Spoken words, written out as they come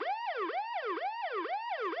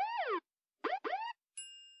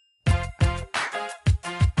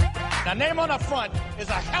The name on the front is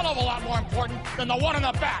a hell of a lot more important than the one on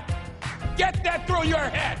the back. Get that through your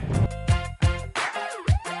head.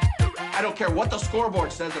 I don't care what the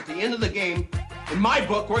scoreboard says at the end of the game. In my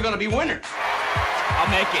book, we're going to be winners.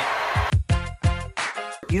 I'll make it.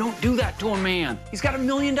 You don't do that to a man. He's got $1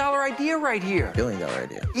 million idea right here. $1 billion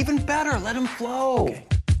idea. Even better, let him flow. Okay.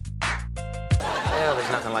 Well,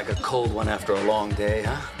 there's nothing like a cold one after a long day,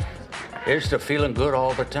 huh? Here's to feeling good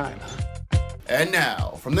all the time. And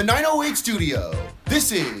now, from the 908 studio,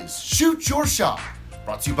 this is Shoot Your Shot,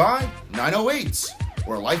 brought to you by 908s,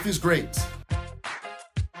 where life is great.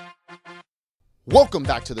 Welcome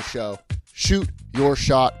back to the show, Shoot Your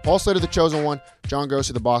Shot. Paul Slater, the chosen one. John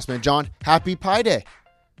Grossi, the boss man. John, happy Pi Day.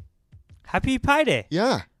 Happy Pi Day.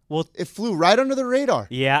 Yeah. Well, it flew right under the radar.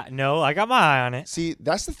 Yeah, no, I got my eye on it. See,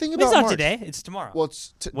 that's the thing about It's not March. today. It's tomorrow. Well,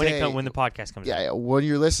 it's today. When the podcast comes out. Yeah, when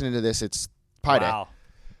you're listening to this, it's Pi Day. Wow.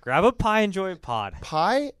 Grab a pie, enjoy a pod.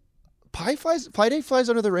 Pi Day flies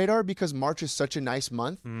under the radar because March is such a nice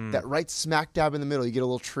month that right smack dab in the middle, you get a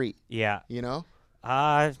little treat. Yeah. You know?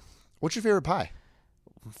 What's your favorite pie?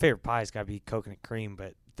 Favorite pie's got to be coconut cream,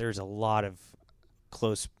 but there's a lot of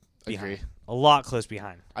close behind. Agree. A lot close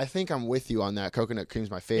behind. I think I'm with you on that. Coconut cream's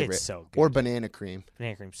my favorite. It's so good. Or banana cream.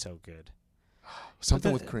 Banana cream's so good.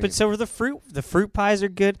 Something with cream. But so are the fruit pies are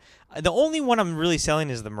good. The only one I'm really selling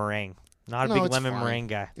is the meringue. Not a big lemon meringue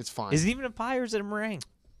guy. It's fine. Is it even a pie or is it a meringue?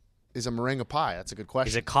 Is a meringue a pie? That's a good question.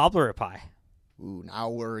 Is it cobbler a pie? Ooh, now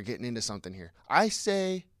we're getting into something here. I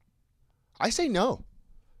say no.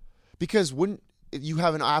 Because wouldn't you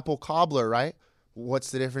have an apple cobbler, right?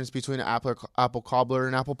 What's the difference between an apple cobbler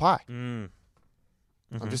and apple pie? I'm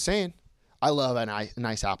just saying. I love a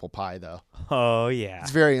nice apple pie, though. Oh, yeah.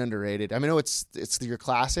 It's very underrated. I mean, it's your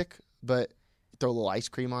classic, but throw a little ice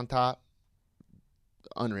cream on top.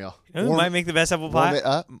 Unreal. You know who might make the best apple pie? Warm it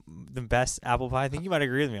up. The best apple pie? I think you might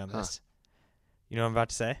agree with me on this. You know what I'm about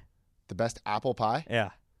to say? The best apple pie? Yeah.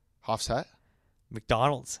 Hof's Hut?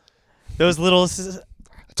 McDonald's. Those little...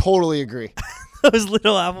 I totally agree. Those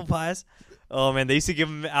little apple pies. Oh, man. They used to give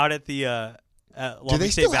them out at the Long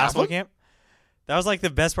Beach State basketball camp. That was like the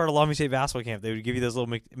best part of Long Beach State basketball camp. They would give you those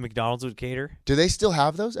little McDonald's would cater. Do they still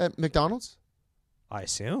have those at McDonald's? I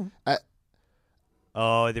assume.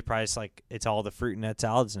 They probably just like it's all the fruit and nut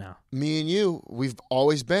salads now. Me and you, we've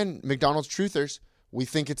always been McDonald's truthers. We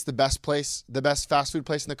think it's the best place, the best fast food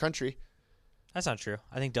place in the country. That's not true.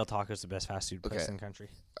 I think Del Taco is the best fast food place in the country.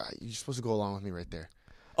 You're supposed to go along with me right there.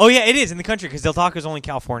 Oh, yeah, it is in the country because Del Taco is only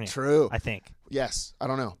California. True. I think. Yes. I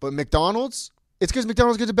don't know. But McDonald's, it's because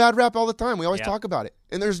McDonald's gets a bad rap all the time. We always talk about it.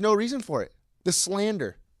 And there's no reason for it. The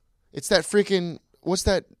slander. It's that freaking, what's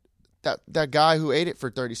that guy who ate it for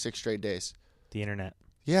 36 straight days? The internet.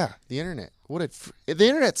 Yeah, the internet. The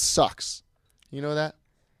internet sucks. You know that?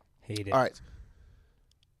 Hate it. All right.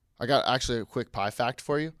 I got actually a quick pie fact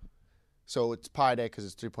for you. So it's Pi Day because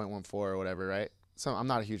it's 3.14 or whatever, right? So I'm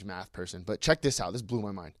not a huge math person, but check this out. This blew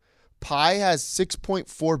my mind. Pi has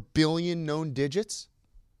 6.4 billion known digits.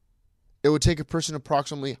 It would take a person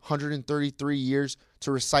approximately 133 years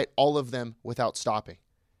to recite all of them without stopping.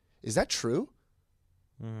 Is that true?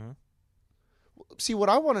 Mm-hmm. See, what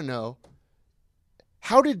I want to know,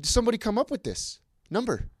 how did somebody come up with this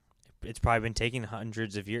number? It's probably been taking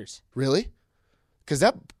hundreds of years. Really? Because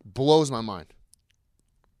that blows my mind.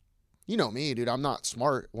 You know me, dude. I'm not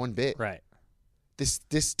smart one bit. Right.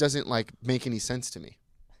 This doesn't make any sense to me.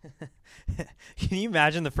 Can you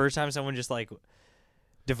imagine the first time someone just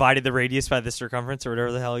divided the radius by the circumference or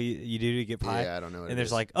whatever the hell you do to get pi? Yeah, I don't know. And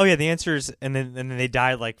there's oh yeah, the answer is, and then they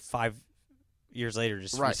died 5 years later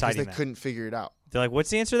just reciting because that. they couldn't figure it out. They're like, what's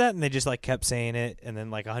the answer to that? And they just kept saying it, and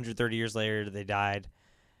then 130 years later they died,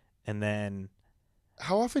 and then.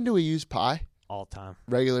 How often do we use pi? All the time.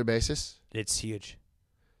 Regular basis. It's huge.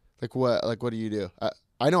 What do you do?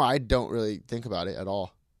 I know I don't really think about it at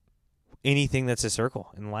all. Anything that's a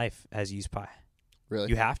circle in life has used pi. Really?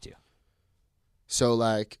 You have to. So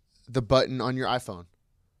the button on your iPhone.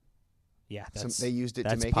 Yeah, they used it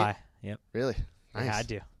to make pi. it. Yep. Really? Nice. They had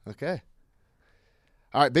to. Okay.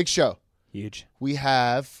 All right, big show. Huge. We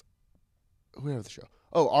have the show.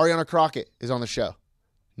 Oh, Ariana Crockett is on the show.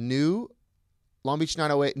 New to Long Beach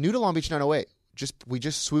 908. We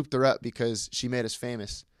just swooped her up because she made us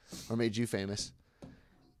famous, or made you famous.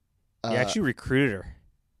 You actually recruited her.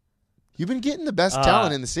 You've been getting the best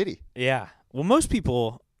talent in the city. Yeah. Well, most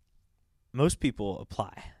people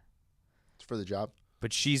apply. It's for the job.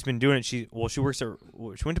 But she's been doing it. She went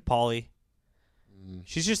to Poly.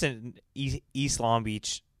 She's just an East Long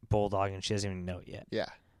Beach Bulldog, and she doesn't even know it yet. Yeah.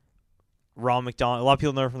 Ronald McDonald. A lot of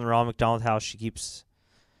people know her from the Ronald McDonald House. She keeps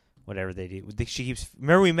whatever they do. She keeps.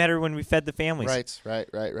 Remember, we met her when we fed the families.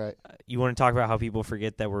 Right. You want to talk about how people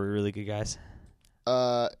forget that we're really good guys?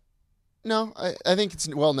 No, I think it's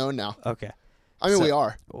well known now. Okay. I mean, we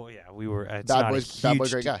are. Well, yeah, we were. It's Bad not boy, a huge bad boy,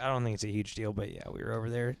 great guy. I don't think it's a huge deal, but yeah, we were over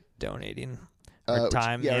there donating Our our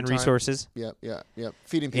time and time. resources. Yep.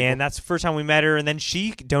 Feeding people. And that's the first time we met her, and then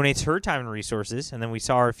she donates her time and resources, and then we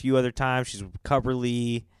saw her a few other times. She's with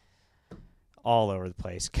Cubberly, all over the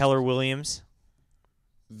place. Keller Williams.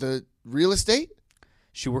 The real estate?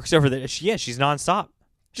 She works over there. She's nonstop.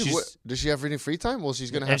 Dude, does she have any free time? Well, she's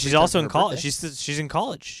going to have and she's free time also for in her college. birthday. She's in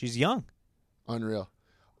college. She's young. Unreal.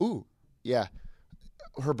 Ooh, yeah.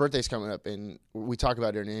 Her birthday's coming up, and we talk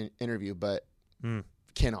about it in an interview, but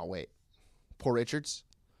cannot wait. Poor Richards.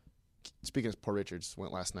 Speaking of Poor Richards,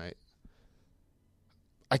 went last night.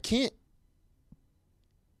 I can't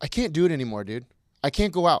do it anymore, dude. I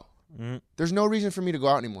can't go out. There's no reason for me to go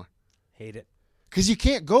out anymore. Hate it. Because you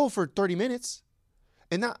can't go for 30 minutes.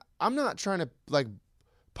 And I'm not trying to, like,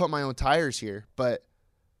 put my own tires here, but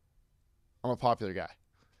I'm a popular guy.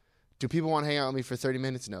 Do people want to hang out with me for 30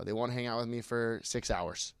 minutes? No. They want to hang out with me for 6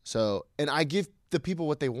 hours. So, and I give the people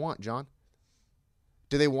what they want, John.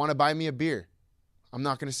 Do they want to buy me a beer? I'm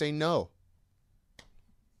not going to say no.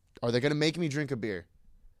 Are they going to make me drink a beer?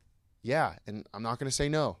 Yeah, and I'm not going to say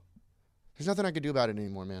no. There's nothing I can do about it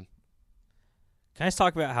anymore, man. Can I just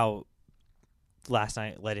talk about how last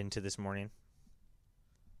night led into this morning?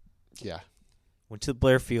 Yeah. Went to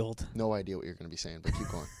Blair Field. No idea what you're going to be saying, but keep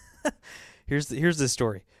going. Here's the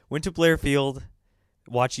story. Went to Blair Field,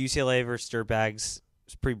 watched UCLA versus Dirtbags. It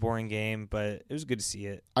was a pretty boring game, but it was good to see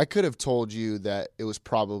it. I could have told you that it was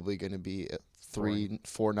probably going to be 3-4-0,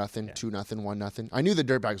 2-0, 1-0. I knew the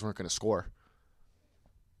Dirtbags weren't going to score.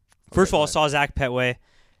 First of all, I saw Zach Petway.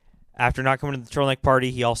 After not coming to the turtleneck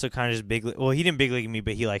party, he also kind of just he didn't big league me,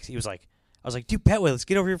 but he was like, I was like, dude, Petway, let's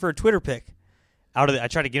get over here for a Twitter pic. I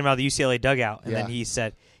tried to get him out of the UCLA dugout, and then he was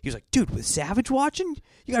like, dude, with Savage watching,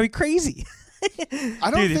 you gotta be crazy.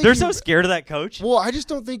 They're so scared of that coach. Well, I just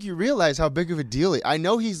don't think you realize how big of a deal I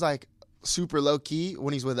know he's like super low key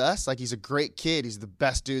when he's with us. Like, he's a great kid. He's the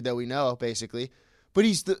best dude that we know, basically. But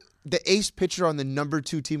he's the ace pitcher on the number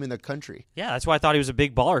 2 team in the country. Yeah, that's why I thought he was a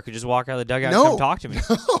big baller. Could just walk out of the dugout and come talk to me.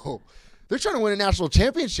 No. They're trying to win a national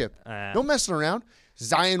championship. No messing around.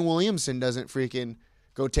 Zion Williamson doesn't freaking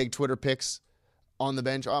go take Twitter pics on the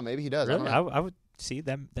bench. Oh, maybe he does. Really? I don't know. I would see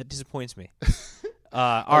that disappoints me.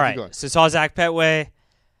 All right. So saw Zach Petway.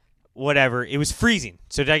 Whatever. It was freezing.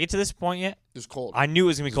 So did I get to this point yet? It was cold. I knew it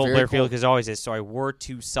was going to be cold in Blair Field because it always is. So I wore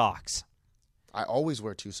 2 socks. I always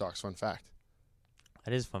wear 2 socks. Fun fact.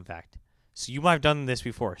 That is a fun fact. So you might have done this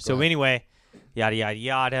before. So anyway, yada, yada,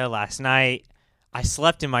 yada. Last night, I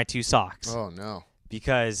slept in my 2 socks. Oh, no.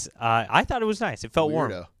 Because I thought it was nice. It felt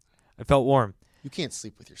warm. Weirdo. It felt warm. You can't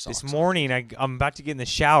sleep with your socks This morning, I'm about to get in the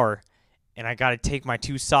shower, and I got to take my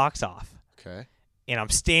 2 socks off. Okay. And I'm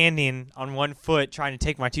standing on one foot trying to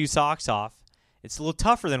take my 2 socks off. It's a little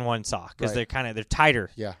tougher than one sock because they're tighter.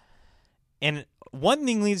 Yeah. And one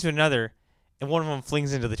thing leads to another, and one of them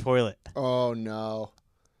flings into the toilet. Oh, no.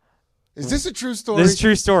 Is this a true story? This is a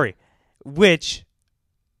true story, which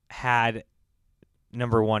had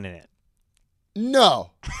number 1 in it.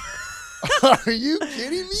 No. Are you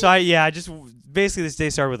kidding me? So I just basically this day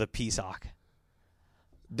started with a pee sock.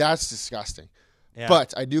 That's disgusting. Yeah.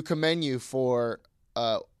 But I do commend you for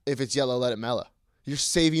if it's yellow, let it mellow. You're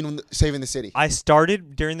saving the city. I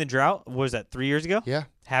started during the drought. What was that, 3 years ago? Yeah.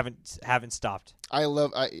 Haven't stopped.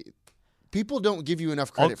 People don't give you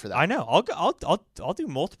enough credit for that. I know. I'll do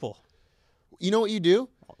multiple. You know what you do?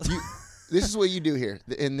 This is what you do here,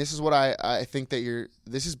 and this is what I think that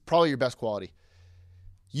this is probably your best quality.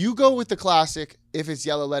 You go with the classic, if it's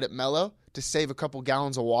yellow, let it mellow, to save a couple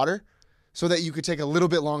gallons of water so that you could take a little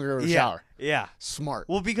bit longer of a shower. Yeah. Smart.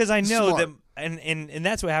 Well, because I know that, and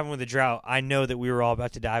that's what happened with the drought. I know that we were all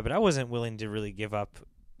about to die, but I wasn't willing to really give up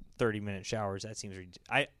 30-minute showers. That seems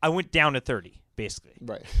ridiculous. I went down to 30, basically.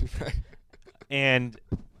 Right.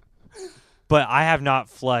 But I have not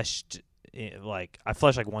flushed, I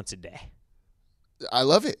flush like once a day. I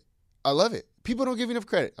love it. People don't give you enough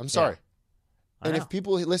credit. I'm sorry. And if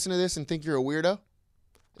people listen to this and think you're a weirdo,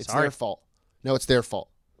 it's their fault. No, it's their fault.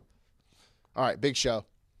 All right, big show.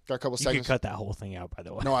 Got a couple seconds. You could cut that whole thing out, by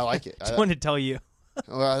the way. No, I like it. I just wanted to tell you.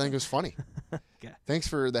 Well, I think it was funny. Okay. Thanks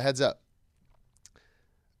for the heads up.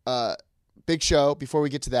 Big show. Before we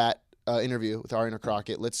get to that interview with Ariana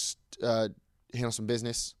Crockett, let's handle some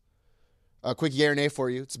business. A quick yay or nay for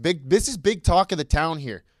you. This is big talk of the town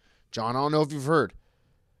here. John, I don't know if you've heard.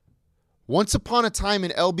 Once Upon a Time in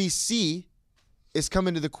LBC is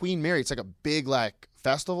coming to the Queen Mary. It's like a big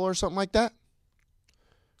festival or something like that.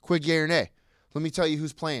 Quick yay or nay. Let me tell you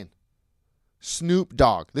who's playing. Snoop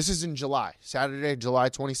Dogg. This is in July. Saturday, July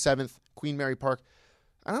 27th, Queen Mary Park.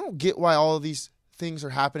 I don't get why all of these things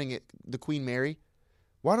are happening at the Queen Mary.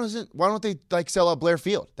 Why don't they like sell out Blair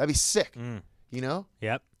Field? That'd be sick. You know?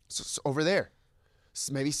 Yep. So over there.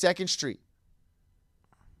 Maybe 2nd Street.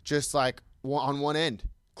 Just like on one end.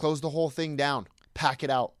 Close the whole thing down. Pack it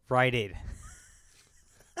out. Rite Aid.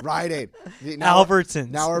 Rite Aid.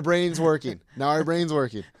 Albertsons. Now our brain's working.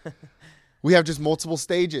 We have just multiple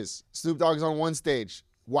stages. Snoop Dogg's on one stage.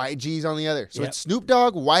 YG's on the other. So it's Snoop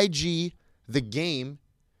Dogg, YG, The Game,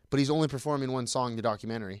 but he's only performing one song in the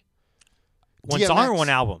documentary. One DMX. song or one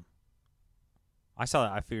album? I saw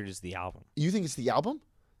that. I figured it's the album. You think it's the album?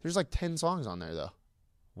 There's like 10 songs on there, though.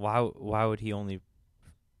 Why would he only...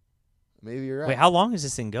 Maybe you're right. Wait, how long does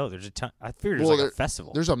this thing go? There's a ton. I figured it was like a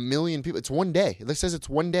festival. There's 1 million people. It's one day. It says it's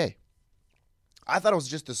one day. I thought it was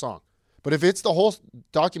just the song. But if it's the whole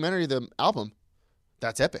documentary, the album,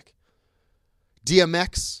 that's epic.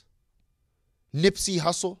 DMX, Nipsey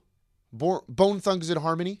Hussle, Bone Thugs and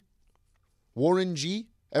Harmony, Warren G.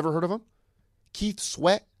 Ever heard of him? Keith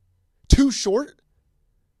Sweat, Too Short.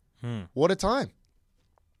 What a time.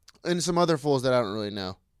 And some other fools that I don't really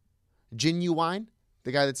know. Genuine,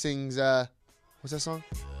 the guy that sings, what's that song?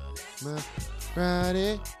 My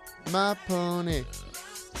Friday, my pony,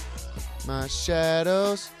 my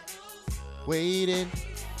shadows waiting.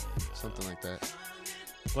 Something like that.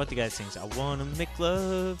 What the guy that sings? I wanna make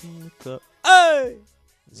love in the club. Hey!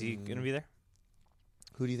 Is he gonna be there?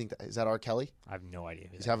 Who do you think that is? That R. Kelly? I have no idea.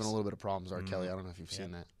 He's having a little bit of problems, R. Kelly. I don't know if you've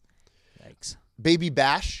seen that. Yikes. Baby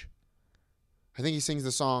Bash. I think he sings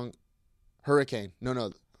the song Hurricane. No,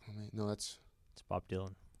 that's... It's Bob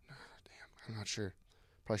Dylan. I'm not sure.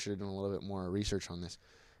 Probably should have done a little bit more research on this.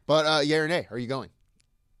 But yeah or nay, are you going?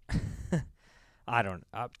 I don't.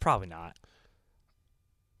 Probably not.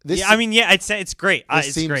 This it's great.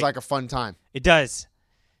 This seems great. like a fun time. It does.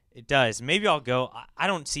 Maybe I'll go. I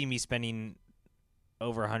don't see me spending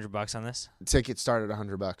over $100 on this. Tickets start at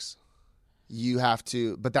 $100. You have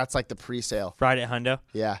to, but that's like the pre-sale. Friday at Hundo.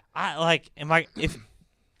 Yeah. If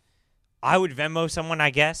I would Venmo someone, I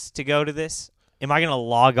guess, to go to this. Am I gonna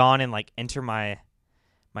log on and like enter my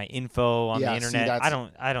info on the internet?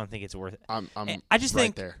 I don't think it's worth it. I just right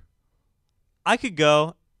think there. I could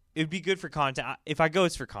go. It'd be good for content. If I go,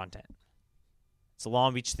 it's for content. It's a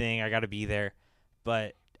Long Beach thing. I got to be there.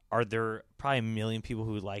 But are there probably 1 million people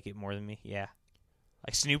who would like it more than me? Yeah.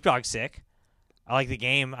 Like Snoop Dogg's sick. I like The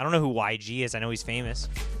Game. I don't know who YG is. I know he's famous.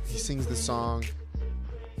 He sings the song.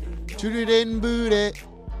 Toot it and boot it.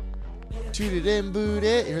 Toot it and boot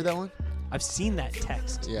it. You heard that one? I've seen that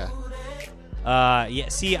text. Yeah. Yeah.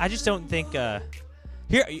 See, I just don't think.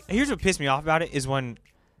 Here's what pissed me off about it is when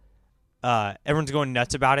everyone's going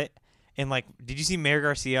nuts about it, and like, did you see Mayor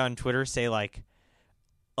Garcia on Twitter say like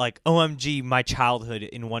OMG, my childhood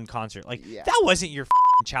in one concert? Like that wasn't your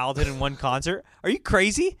childhood in one concert. Are you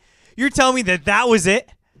crazy? You're telling me that was it?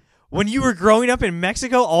 When you were growing up in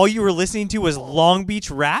Mexico, all you were listening to was Long Beach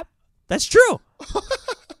rap? That's true.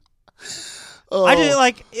 I didn't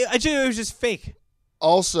like it. It was just fake.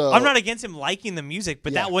 Also, I'm not against him liking the music,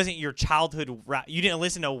 but that wasn't your childhood rap. You didn't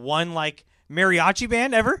listen to one like mariachi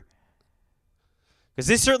band ever? Because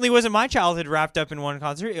this certainly wasn't my childhood wrapped up in one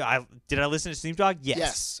concert. Did I listen to Snoop Dogg? Yes.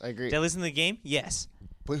 Yes, I agree. Did I listen to The Game? Yes.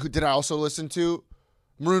 But did I also listen to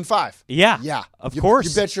Maroon 5? Yeah. Yeah. Of course.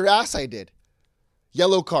 You bet your ass I did.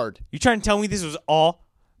 Yellow Card. You trying to tell me this was all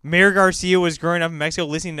Mayor Garcia was growing up in Mexico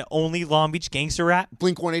listening to only Long Beach gangster rap?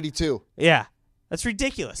 Blink 182. Yeah. That's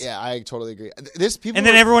ridiculous. Yeah, I totally agree. And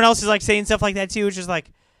then everyone else is like saying stuff like that too. It's just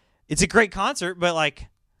like, it's a great concert, but like,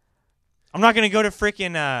 I'm not going to go to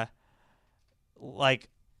freaking, Blink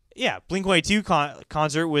 182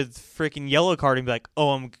 concert with freaking Yellow Card and be like,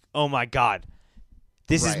 oh my God,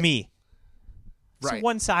 this is me. It's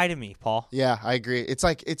one side of me, Paul. Yeah, I agree. It's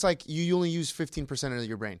like you only use 15% of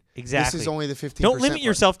your brain. Exactly. This is only the 15%. Don't limit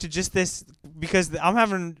yourself to just this, because I'm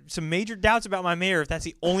having some major doubts about my mayor if that's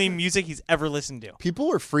the only music he's ever listened to. People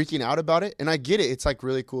were freaking out about it, and I get it. It's like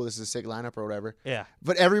really cool. This is a sick lineup or whatever. Yeah.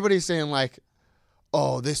 But everybody's saying like,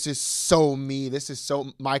 oh, this is so me. This is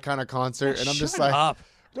so my kind of concert. And I'm just like, up.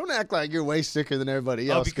 Don't act like you're way sicker than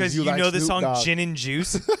everybody else. Oh, because you like know the Snoop song Dogg. Gin and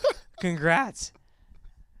Juice? Congrats.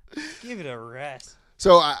 Give it a rest.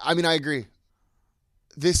 So, I mean, I agree.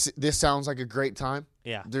 This sounds like a great time.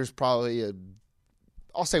 Yeah. There's probably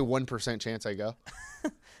I'll say 1% chance I go.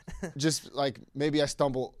 Just like maybe I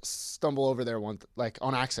stumble over there like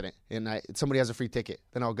on accident and somebody has a free ticket,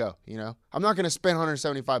 then I'll go, you know? I'm not going to spend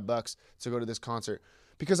 $175 to go to this concert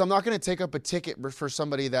because I'm not going to take up a ticket for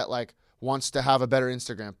somebody that like wants to have a better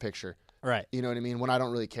Instagram picture. Right. You know what I mean? When I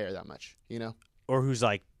don't really care that much, you know? Or who's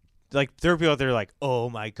like there are people out there like, oh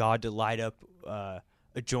my God, to light up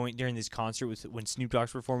a joint during this concert when Snoop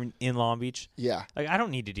Dogg's performing in Long Beach. Yeah. Like, I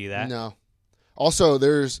don't need to do that. No. Also,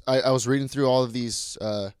 I was reading through all of these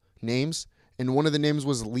names, and one of the names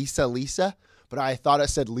was Lisa, but I thought it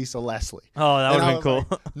said Lisa Leslie. Oh, that would have been cool.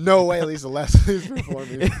 Like, no way Lisa Leslie's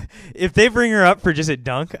performing. If they bring her up for just a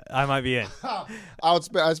dunk, I might be in. I'd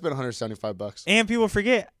spend $175. And people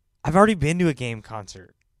forget, I've already been to a Game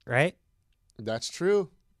concert, right? That's true.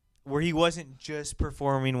 Where he wasn't just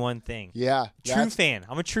performing one thing. Yeah. True fan.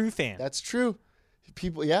 I'm a true fan. That's true.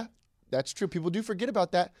 People, yeah, that's true. People do forget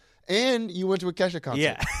about that. And you went to a Kesha concert.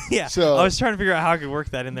 Yeah. Yeah. So, I was trying to figure out how I could work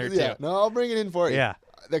that in there, yeah. too. No, I'll bring it in for you. Yeah.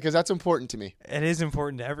 Because that's important to me. It is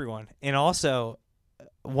important to everyone. And also,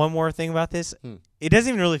 one more thing about this. It doesn't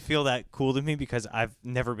even really feel that cool to me because I've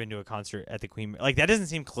never been to a concert at the Queen. Like, that doesn't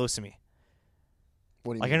seem close to me.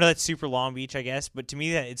 What do you Like, mean? I know that's super Long Beach, I guess, but to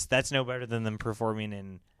me, that's no better than them performing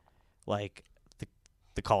in, like,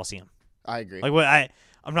 the Coliseum. I agree. Like, what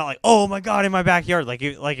I'm not like, oh my God, in my backyard. Like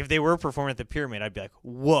if they were performing at the Pyramid, I'd be like,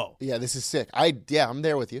 whoa. Yeah, this is sick. I'm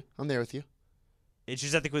there with you. It's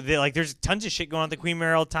just at there's tons of shit going on at the Queen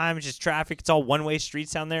Mary all the time. It's just traffic. It's all one-way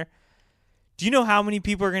streets down there. Do you know how many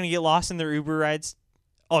people are going to get lost in their Uber rides?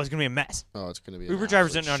 Oh, it's going to be a mess. Oh, it's going to be Uber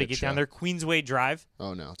drivers don't know how to get down there. Queensway Drive.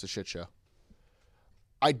 Oh, no, it's a shit show.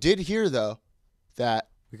 I did hear, though, that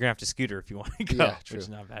You're going to have to scooter if you want to go, Yeah, true. which is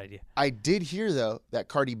not a bad idea. I did hear, though, that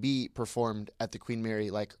Cardi B performed at the Queen Mary,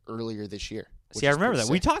 like, earlier this year. See, I remember that.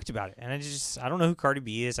 We talked about it, and I don't know who Cardi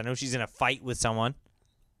B is. I know she's in a fight with someone.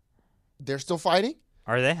 They're still fighting?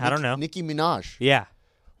 Are they? I don't know. Nicki Minaj. Yeah.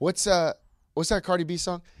 What's that Cardi B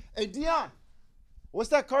song? Hey, Dion, what's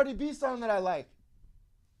that Cardi B song that I like?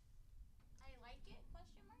 I like it?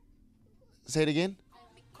 Question mark. Say it again.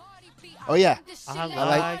 Oh, yeah.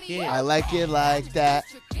 I like it like that.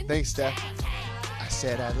 Thanks, Steph. I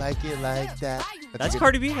said I like it like that. That's a good-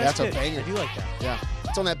 Cardi B. That's good. a banger. I do like that. Yeah.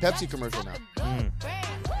 It's on that Pepsi commercial now.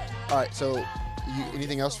 All right, so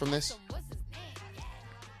anything else from this?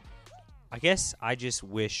 I guess I just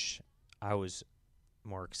wish I was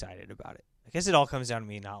more excited about it. I guess it all comes down to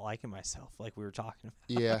me not liking myself, like we were talking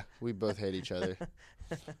about. Yeah, we both hate each other.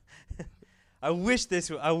 I wish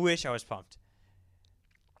I was pumped.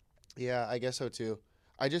 Yeah, I guess so too.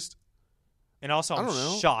 And also, I'm don't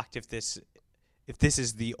know. shocked if this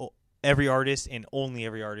is the every artist and only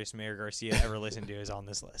every artist Mayor Garcia ever listened to is on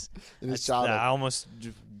this list. In his That's- childhood. I almost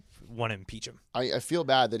want to impeach him. I feel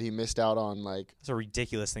bad that he missed out on It's a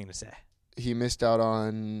ridiculous thing to say. the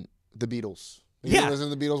Beatles. Yeah. You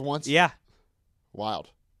listened to the Beatles once? Yeah. Wild.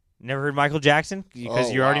 Never heard Michael Jackson because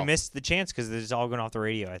Oh, you already wow. missed the chance because it's all going off the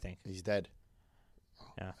radio, I think. He's dead.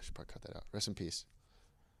 Yeah. I should probably cut that out. Rest in peace.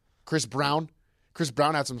 Chris Brown. Chris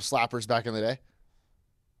Brown had some slappers back in the day.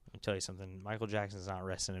 Let me tell you something. Michael Jackson's not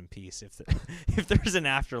resting in peace. If there's an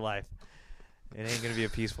afterlife, it ain't going to be a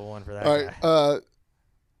peaceful one for that All guy. right.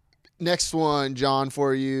 Next one, John,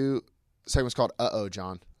 for you. Segment's called Uh-Oh,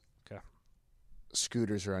 John. Okay.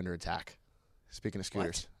 Scooters are under attack. Speaking of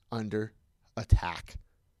scooters, under attack.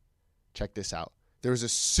 Check this out. There was a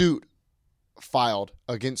suit filed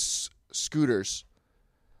against scooters.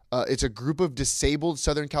 It's a group of disabled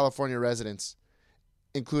Southern California residents,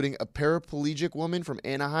 including a paraplegic woman from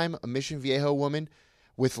Anaheim, a Mission Viejo woman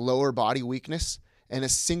with lower body weakness, and a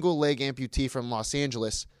single leg amputee from Los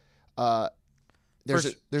Angeles. There's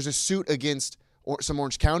a suit against some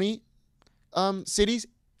Orange County cities.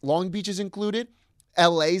 Long Beach is included.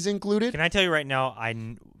 LA's included. Can I tell you right now,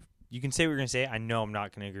 you can say what you're going to say. I know I'm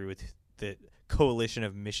not going to agree with the coalition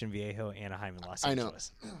of Mission Viejo, Anaheim, and Los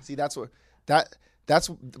Angeles. I know. See, that's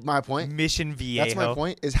my point. Mission Viejo. That's my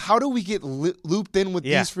point. Is how do we get looped in with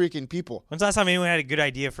Yeah. these freaking people? When's the last time anyone had a good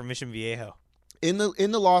idea for Mission Viejo? In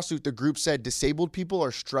the lawsuit, the group said disabled people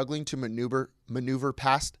are struggling to maneuver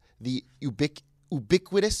past the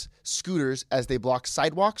ubiquitous scooters as they block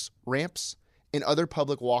sidewalks, ramps, and other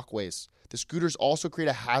public walkways. The scooters also create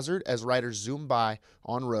a hazard as riders zoom by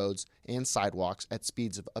on roads and sidewalks at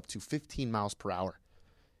speeds of up to 15 miles per hour.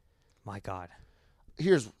 My God.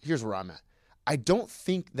 Here's where I'm at. I don't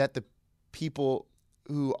think that the people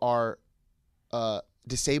who are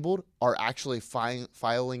disabled are actually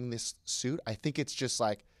filing this suit. I think it's just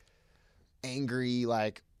like angry,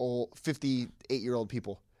 like old 58-year-old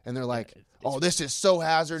people, and they're like, "Oh, this is so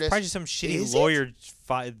hazardous." Probably just some shitty Is it? lawyer.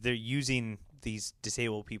 They're using these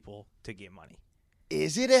disabled people to get money.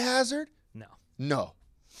 Is it a hazard? No.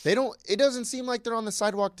 They don't. It doesn't seem like they're on the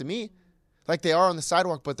sidewalk to me. Like they are on the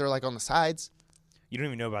sidewalk, but they're like on the sides. You don't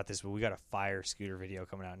even know about this, but we got a fire scooter video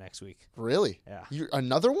coming out next week. Really? Yeah.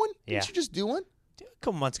 Another one? Yeah. Didn't you just do one? a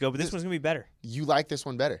couple months ago, but this one's gonna be better. You like this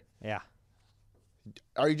one better. Yeah.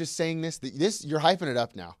 Are you just saying this? This you're hyping it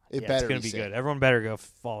up now. It better it's gonna be sick. good. Everyone better go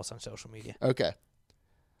follow us on social media. Okay.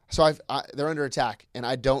 So they're under attack, and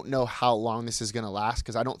I don't know how long this is going to last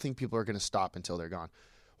because I don't think people are going to stop until they're gone.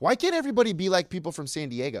 Why can't everybody be like people from San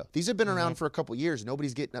Diego? These have been around for a couple years.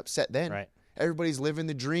 Nobody's getting upset then. Right. Everybody's living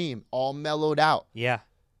the dream, all mellowed out, Yeah.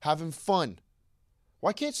 having fun.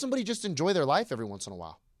 Why can't somebody just enjoy their life every once in a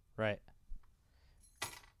while? Right.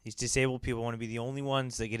 These disabled people want to be the only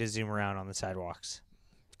ones that get to zoom around on the sidewalks.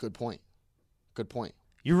 Good point. Good point.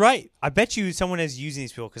 You're right. I bet you someone is using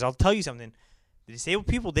these people because I'll tell you something. The disabled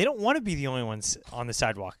people, they don't want to be the only ones on the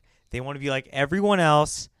sidewalk. They want to be like everyone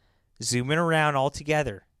else, zooming around all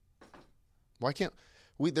together. Why can't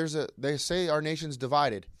we? They say our nation's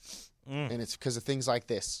divided, and it's because of things like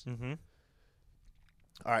this. Mm-hmm.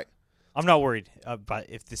 All right, I'm not worried about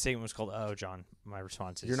if the segment was called "Oh, John." My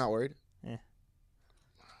response is, you're not worried. Eh.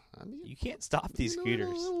 I mean, You can't stop these I'm a scooters.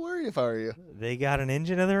 little worried if I were you. They got an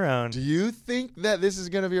engine of their own. Do you think that this is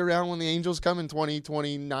going to be around when the Angels come in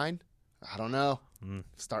 2029? I don't know.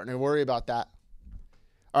 Starting to worry about that.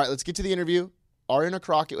 All right, let's get to the interview. Ariana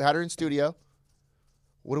Crockett, we had her in studio.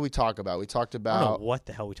 What do we talk about? We talked I don't about. know what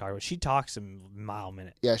the hell we talk about. She talks a mile a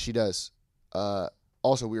minute. Yeah, she does.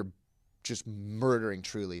 Also, we were just murdering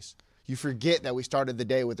Trulies. You forget that we started the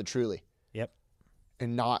day with a Truly Yep.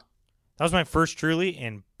 and not. That was my first Truly,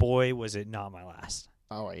 and boy, was it not my last.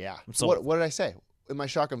 Oh, yeah. sold. What did I say in my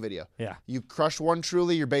shotgun video? Yeah. You crush one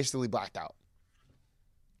Truly, you're basically blacked out.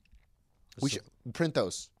 We should print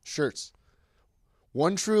those shirts.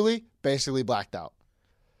 One Truly, basically blacked out.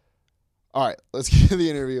 All right, let's get to the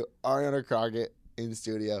interview. Ariana Crockett in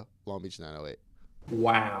studio, Long Beach 908.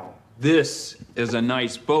 Wow, this is a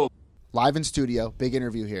nice boat. Live in studio, big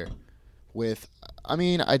interview here with, I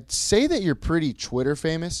mean, I'd say that you're pretty Twitter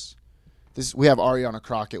famous. We have Ariana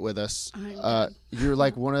Crockett with us. You're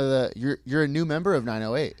like one of the, you're a new member of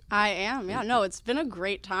 908. I am. Yeah, no, it's been a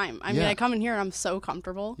great time. I mean, I come in here and I'm so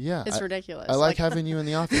comfortable. Yeah. It's ridiculous. I like having you in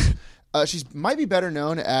the office. She might be better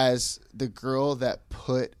known as the girl that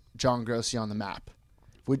put John Grossi on the map.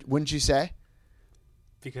 Wouldn't you say?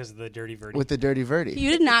 Because of the Dirty Verdi. With the Dirty Verdi.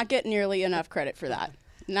 You did not get nearly enough credit for that.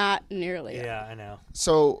 Not nearly. Yeah, I know.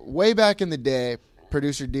 So way back in the day,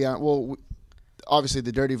 producer Dion, obviously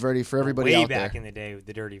the Dirty Verdi for everybody Way out there. back in the day,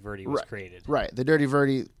 the Dirty Verdi was created. Right, the Dirty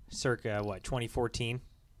Verdi. Circa, 2014?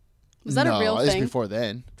 Was that a real No, it was thing? before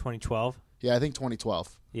then. 2012? Yeah, I think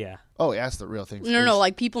 2012. Yeah. Oh, yeah, that's the real thing. No,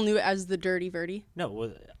 like people knew it as the Dirty Verdi.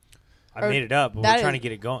 No, I Or made it up, but that we're trying to is-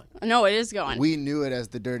 get it going. No, it is going. We knew it as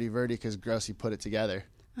the Dirty Verdi because Grossi put it together.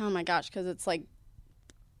 Oh my gosh, because it's like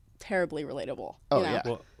terribly relatable. Oh, you know?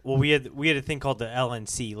 yeah. Well, we had a thing called the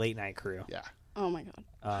LNC, Late Night Crew. Yeah. Oh my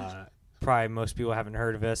god. Probably most people haven't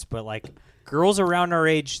heard of us, but like girls around our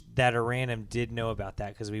age that are random did know about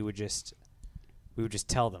that because we would just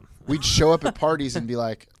tell them. We'd show up at parties and be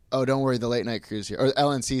like, "Oh, don't worry, the Late Night Crew's here, or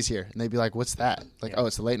LNC's here," and they'd be like, "What's that?" Like, "Oh,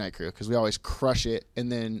 it's the Late Night Crew," because we always crush it,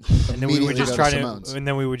 and then We would just try Simone's. to, and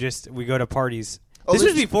then we go to parties. Oh, This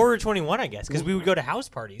was there's- before we were 21, I guess, because we would go to house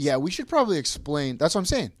parties. Yeah, we should probably explain. That's what I'm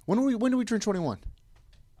saying. When do we turn 21?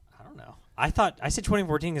 I don't know. I said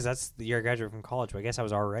 2014 because that's the year I graduated from college, but I guess I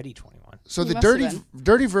was already 21. So You the must have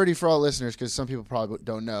Dirty Verdi for all listeners, because some people probably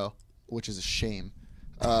don't know, which is a shame.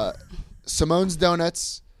 Simone's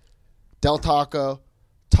Donuts, Del Taco,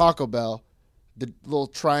 Taco Bell, the little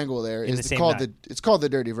triangle there In the is same called night. it's called the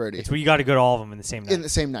Dirty Verdi. It's where you got to go to all of them in the same night. In the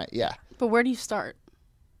same night, yeah. But where do you start?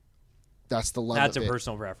 That's the love That's of a it.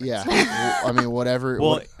 personal preference. Yeah. I mean, whatever.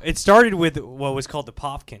 Well, it started with what was called the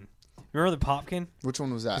Popkin. Remember the Popkin? which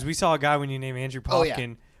one was that? Because we saw a guy when you named Andrew Oh, yeah.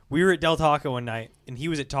 Popkin. We were at Del Taco one night, and he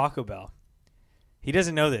was at Taco Bell. He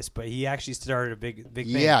doesn't know this, but he actually started a big thing.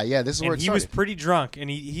 Yeah, this is where And it he was started. pretty drunk, and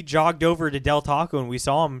he jogged over to Del Taco, and we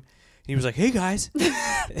saw him. And he was like, "Hey guys,"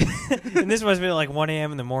 and this must have been like 1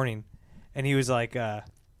 a.m. in the morning, and he was like, "We're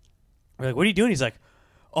like, what are you doing?" He's like,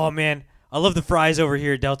 "Oh man, I love the fries over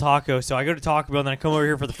here at Del Taco, so I go to Taco Bell, and then I come over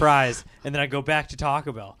here for the fries, and then I go back to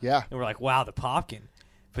Taco Bell." Yeah. And we're like, "Wow, the Popkin,"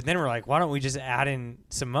 but then we're like, "Why don't we just add in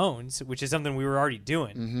Simone's, which is something we were already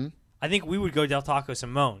doing?" Mm-hmm. I think we would go Del Taco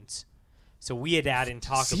Simone's. So we had added in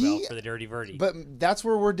Taco See? Bell for the Dirty Verdi. But that's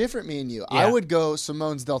where we're different, me and you. Yeah. I would go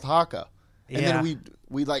Simone's Del Taco, and Yeah. then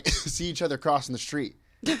we'd like see each other crossing the street.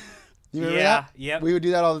 You remember Yeah, that? yep. We would do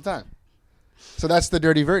that all the time. So that's the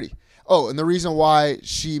Dirty Verdi. Oh, and the reason why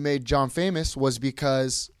she made John famous was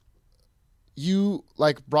because you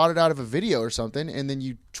like brought it out of a video or something, and then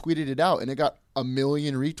you tweeted it out, and it got 1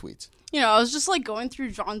 million retweets. You know, I was just like going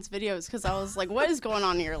through John's videos because I was like, what is going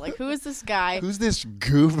on here? Like, who is this guy? Who's this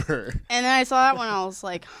goober? And then I saw that one. I was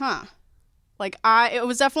like, huh. Like it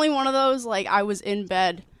was definitely one of those, like, I was in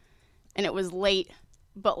bed and it was late,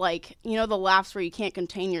 but like, you know, the laughs where you can't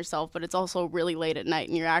contain yourself, but it's also really late at night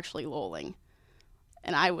and you're actually lolling.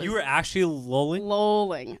 And I was. You were actually lolling?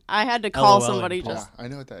 Lolling. I had to call LOL somebody in just. I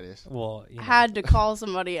know what that is. Well, you know. Had to call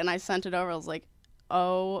somebody and I sent it over. I was like,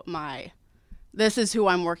 oh my, this is who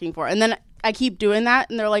I'm working for. And then I keep doing that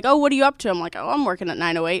and they're like, oh, what are you up to? I'm like, oh, I'm working at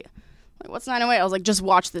 908. Like, what's 908? I was like, just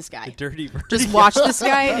watch this guy. The dirty bird. Just watch this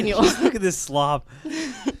guy and you'll. Look at this slob.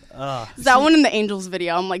 That one in the Angels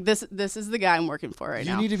video. I'm like, this is the guy I'm working for right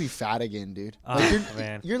now. You need to be fat again, dude.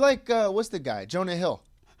 Man. You're like, what's the guy? Jonah Hill.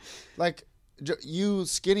 Like, you,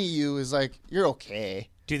 skinny you is like, you're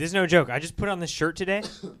okay. Dude, this is no joke. I just put on this shirt today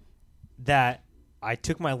that I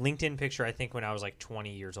took my LinkedIn picture, I think, when I was like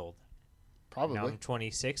 20 years old. Probably. Now I'm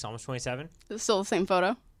 26, almost 27. It's still the same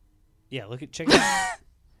photo. Yeah, check it out.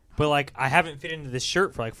 But, like, I haven't fit into this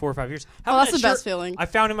shirt for like 4 or 5 years. How about that's that the best shirt feeling. I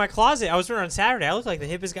found in my closet. I was wearing on Saturday. I look like the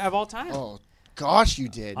hippest guy of all time. Oh, gosh, you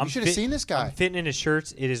did. You should have seen this guy. I'm fitting into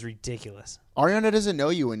shirts. It is ridiculous. Ariana doesn't know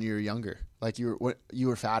you when you were younger. Like, you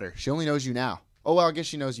were fatter. She only knows you now. Oh, well, I guess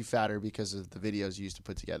she knows you fatter because of the videos you used to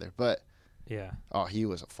put together. But, yeah. Oh, he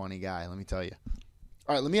was a funny guy, let me tell you.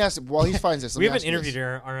 All right, let me ask, while he finds this, we haven't interviewed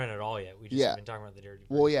Ariana at all yet. We just have been talking about the dirty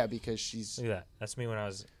bird. Well, yeah, because she's... Look at that. That's me when I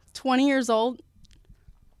was... 20 years old.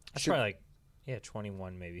 That's probably like,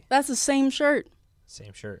 21 maybe. That's the same shirt.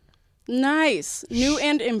 Same shirt. Nice. New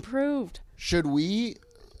and improved. Should we...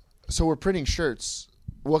 So we're printing shirts.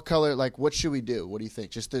 What color, like, what should we do? What do you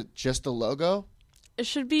think? Just the logo? It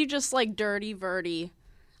should be just like Dirty Verdi.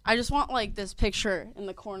 I just want like this picture in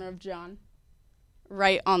the corner of John.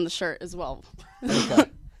 Right on the shirt as well. Okay.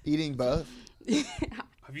 Eating both?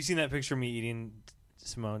 Have you seen that picture of me eating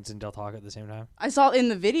Simone's and Del Taco at the same time? I saw it in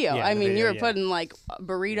the video. Yeah, I mean, you were yeah. putting like a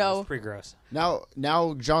burrito. Yeah, it's pretty gross.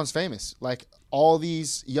 Now John's famous. Like, all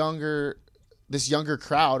this younger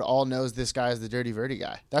crowd all knows this guy is the Dirty Verdi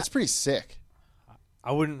guy. That's pretty sick.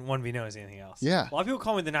 I wouldn't want to be known as anything else. Yeah. A lot of people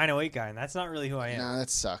call me the 908 guy, and that's not really who I am. Nah, that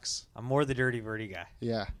sucks. I'm more the Dirty Verdi guy.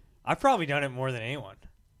 Yeah. I've probably done it more than anyone.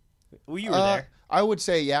 Well, you were there. I would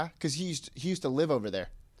say yeah, because he used to live over there.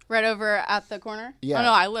 Right over at the corner? Yeah.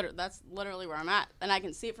 Oh, no, that's literally where I'm at. And I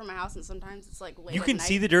can see it from my house, and sometimes it's like late You at can night.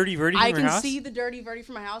 see the Dirty Verdi from your house? I can see the Dirty Verdi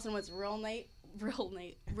from my house, and when it's real late,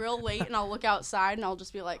 and I'll look outside, and I'll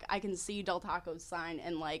just be like, I can see Del Taco's sign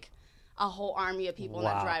and like a whole army of people in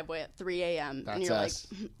that driveway at 3 a.m. And you're us.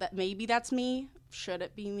 like, that maybe that's me? Should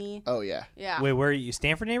it be me? Oh, yeah. Yeah. Wait, where are you?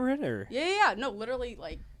 Stanford neighborhood? Or? Yeah. No, literally,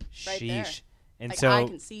 like, right there. And like, so, I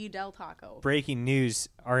can see Del Taco. Breaking news,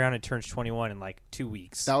 Ariana turns 21 in like 2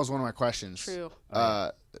 weeks. That was one of my questions. True.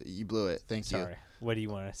 You blew it. Thank you. Sorry. What do you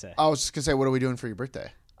want to say? I was just going to say, what are we doing for your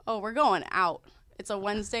birthday? Oh, we're going out. It's a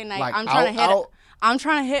Wednesday night. Like, I'm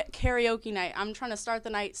trying to hit karaoke night. I'm trying to start the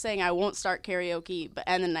night saying I won't start karaoke, but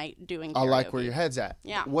end the night doing karaoke. I like where your head's at.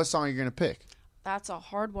 Yeah. What song are you going to pick? That's a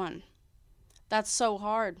hard one. That's so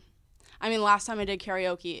hard. I mean, last time I did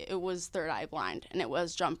karaoke, it was Third Eye Blind, and it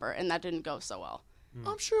was Jumper, and that didn't go so well.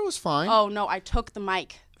 I'm sure it was fine. Oh, no, I took the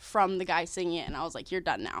mic from the guy singing it, and I was like, you're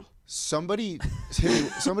done now. Somebody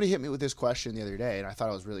hit me with this question the other day, and I thought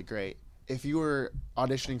it was really great. If you were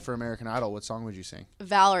auditioning for American Idol, what song would you sing?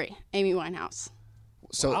 Valerie, Amy Winehouse.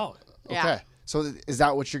 So, Wow. Okay. Yeah. So is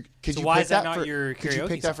that what you're... Could you why pick is that that not for, your Could you karaoke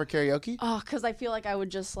pick that for karaoke? Oh, because I feel like I would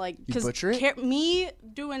just like... You butcher it? Me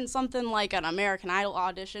doing something like an American Idol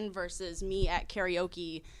audition versus me at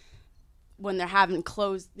karaoke when they're having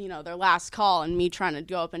closed, their last call, and me trying to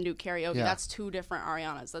go up and do karaoke. Yeah. That's two different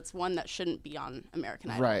Arianas. That's one that shouldn't be on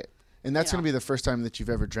American Idol. Right. And that's going to be the first time that you've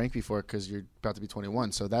ever drank before because you're about to be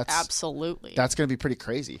 21. So that's... Absolutely. That's going to be pretty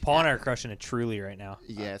crazy. Paul and I are crushing a Truly right now.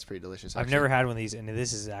 Yeah, it's pretty delicious. I've actually. never had one of these, and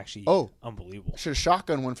this is actually unbelievable. Should have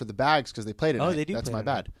shotgun one for the bags because they played it. Oh, they do. That's play my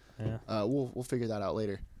tonight. bad. Yeah. We'll figure that out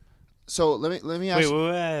later. So let me ask.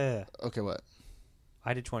 Wait. Okay, what?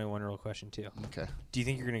 I did 21 real question too. Okay. Do you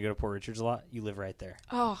think you're gonna go to Port Richards a lot? You live right there.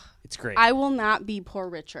 Oh, it's great. I will not be Poor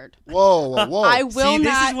Richard. Whoa. I will See, not.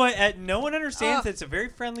 this is what no one understands. It's a very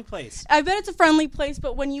friendly place. I bet it's a friendly place,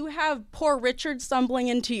 but when you have Poor Richard stumbling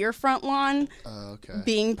into your front lawn,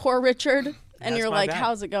 being Poor Richard, and That's you're my like, bad.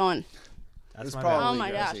 "How's it going?" That's my probably Oh my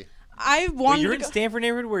grassy. gosh. I wanted you're to in go Stanford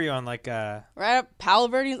neighborhood. Where are you on? Like right up Palo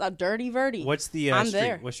Verde, a Dirty Verde. What's the I'm street?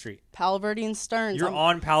 there. What street? Palo Verde and Stearns. You're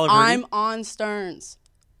on Palo Verde. I'm on Stearns.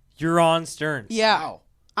 You're on Stearns. Yeah. Wow.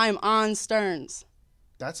 I'm on Stearns.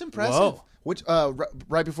 That's impressive. Whoa. Which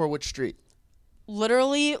right before which street?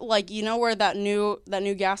 Literally, like where that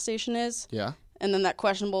new gas station is, Yeah. and then that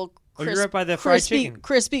questionable. Oh, you're right by the fried chicken.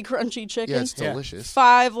 Crispy, crunchy chicken. Yeah, it's delicious.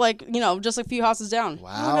 5, just a few houses down.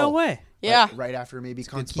 Wow. Oh, no way. Yeah. Right after maybe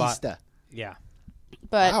good spot. Conquista. Yeah.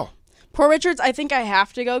 But Wow. Port Richards, I think I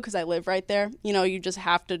have to go because I live right there. You know, you just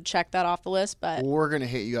have to check that off the list. But We're gonna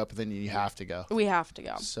hit you up, and then you have to go. we have to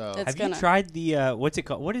go. So It's Have you tried the what's it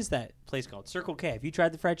called? What is that place called? Circle K. Have you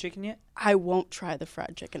tried the fried chicken yet? I won't try the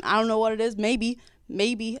fried chicken. I don't know what it is. Maybe.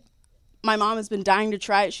 My mom has been dying to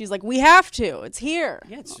try it. She's like, we have to. It's here.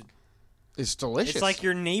 Yeah, it's delicious. it's like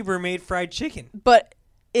your neighbor made fried chicken. But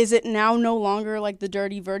is it now no longer like the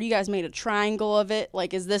Dirty Verde? You guys made a triangle of it.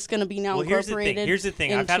 Like, is this going to be now Well, incorporated? here's the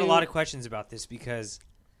thing. I've had a into- lot of questions about this because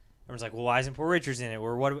everyone's like, well, why isn't Port Richards in it?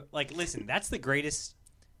 Or what? Like, listen, that's the greatest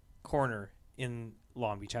corner in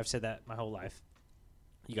Long Beach. I've said that my whole life.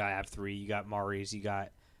 You got Ave 3, you got Mari's, you got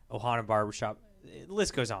Ohana Barbershop. The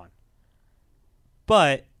list goes on.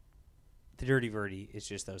 But the Dirty Verde is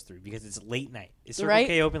just those three because it's late night. Is Circle Right.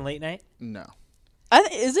 K open late night? no. I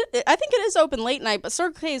think it is open late night, but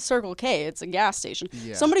Circle K is Circle K. It's a gas station.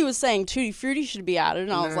 Yeah. Somebody was saying Tutti Frutti should be added,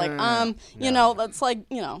 and I was like, that's like,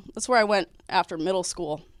 that's where I went after middle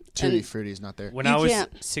school. Tutti And- Frutti is not there. When You I was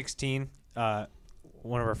can't. 16,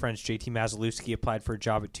 one of our friends, JT Mazalewski, applied for a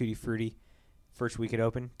job at Tutti Frutti. First week it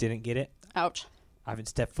opened, didn't get it. Ouch. I haven't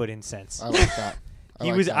stepped foot in since. I like that.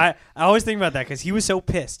 I always think about that because he was so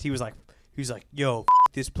pissed. He was like, yo,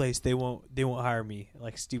 this place, they won't hire me.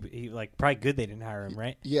 Like stupid. He like probably good they didn't hire him,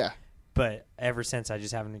 right? Yeah, But ever since I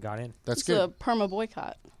just haven't got in. that's It's good. a perma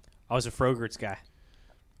boycott. I was a Frogerts guy.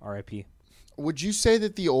 R.I.P. Would you say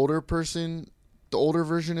that the older version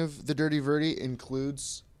of the Dirty Verde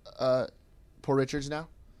includes Port Richards now?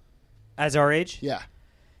 As our age? Yeah.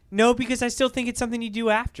 No, because I still think it's something you do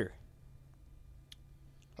after.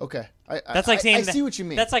 Okay. That's like saying I see what you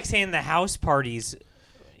mean. That's like saying the house parties.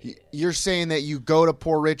 You're saying that you go to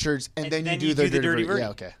Port Richards and then you do the Dirty Verde. Verde. Yeah,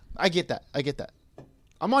 okay. I get that.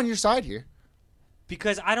 I'm on your side here.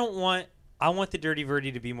 Because I want the Dirty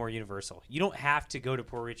Verde to be more universal. You don't have to go to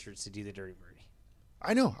Port Richards to do the Dirty Verde.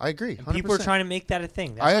 I know. I agree. 100%. People are trying to make that a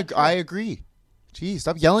thing. I agree. Geez,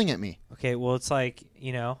 stop yelling at me. Okay, well, it's like,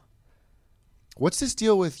 What's this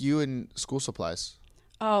deal with you and school supplies?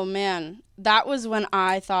 Oh, man. That was when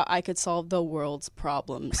I thought I could solve the world's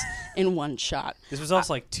problems in one shot. this was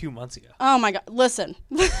also like 2 months ago. Oh, my God. Listen.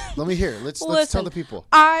 Let me hear. Let's tell Listen, the people.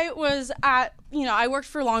 I was at, I worked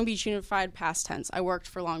for Long Beach Unified, past tense. I worked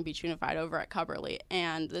for Long Beach Unified over at Cubberley.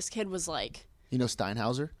 And this kid was like, You know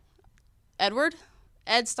Steinhauser? Ed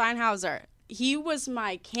Steinhauser. He was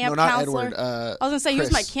my camp No, not counselor. Edward. I was going to say, he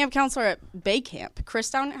was my Chris. camp counselor at Bay Camp. Chris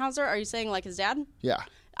Steinhauser, are you saying like his dad? Yeah.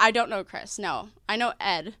 I don't know Chris, no. I know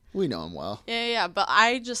Ed. We know him well. Yeah, but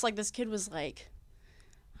I just, like, this kid was like,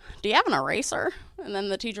 do you have an eraser? And then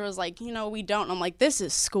the teacher was like, we don't. And I'm like, this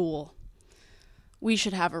is school. We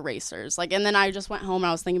should have erasers. Like, and then I just went home and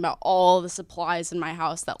I was thinking about all the supplies in my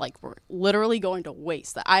house that, like, were literally going to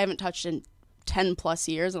waste that I haven't touched in 10 plus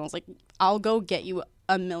years. And I was like, I'll go get you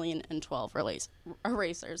 1,012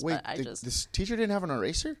 erasers. Wait, but I just, this teacher didn't have an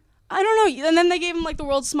eraser? I don't know. And then they gave him like the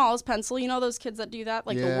world's smallest pencil. You know those kids that do that?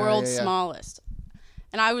 Like the Yeah, world's yeah. smallest.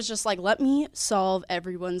 And I was just like, let me solve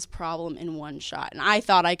everyone's problem in one shot. And I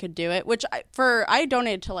thought I could do it, which I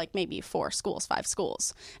donated to like maybe 5 schools.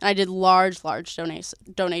 And I did large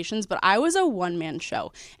donations, but I was a one-man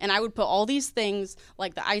show. And I would put all these things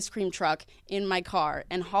like the ice cream truck in my car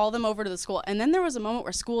and haul them over to the school. And then there was a moment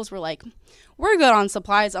where schools were like, we're good on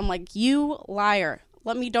supplies. I'm like, you liar.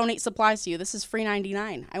 Let me donate supplies to you. This is free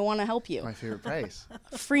 99. I want to help you. My favorite price.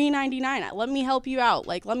 Free 99. Let me help you out.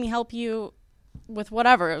 Like, let me help you with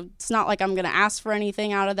whatever. It's not like I'm going to ask for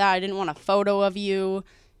anything out of that. I didn't want a photo of you.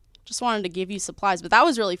 Just wanted to give you supplies. But that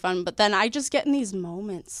was really fun. But then I just get in these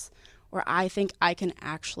moments where I think I can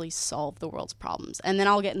actually solve the world's problems. And then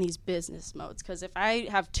I'll get in these business modes. Because if I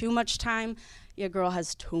have too much time, your girl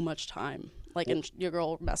has too much time. Like, and your girl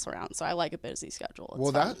will mess around. So I like a busy schedule.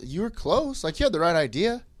 It's fun. You were close. Like, you had the right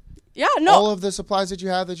idea. Yeah, no. All of the supplies that you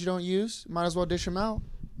have that you don't use, might as well dish them out.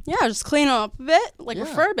 Yeah, just clean them up a bit. Like, Yeah.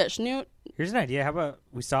 refurbish. New. Here's an idea. How about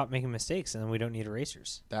we stop making mistakes and then we don't need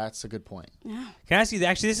erasers? That's a good point. Yeah. Can I ask you,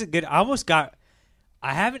 actually, this is good.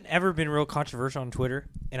 I haven't ever been real controversial on Twitter,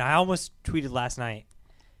 and I almost tweeted last night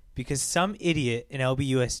because some idiot in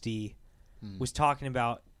LBUSD was talking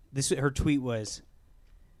about this. Her tweet was,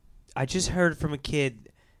 I just heard from a kid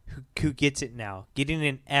who gets it now. Getting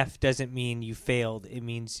an F doesn't mean you failed. It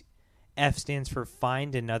means F stands for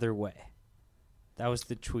find another way. That was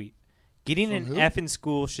the tweet. Getting From an who? F in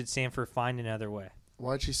school should stand for find another way.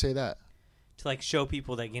 Why'd she say that? To like show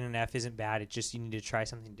people that getting an F isn't bad. It's just you need to try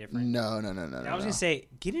something different. No. And I was gonna say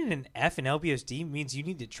getting an F in LBSD means you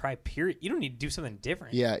need to try. Period. You don't need to do something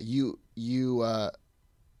different. Yeah, you.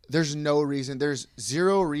 There's no reason. There's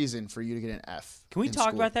zero reason for you to get an F. Can we in talk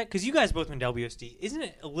school. about that? Because you guys both went to LBSD. Isn't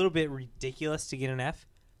it a little bit ridiculous to get an F?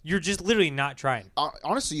 You're just literally not trying.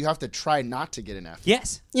 Honestly, you have to try not to get an F.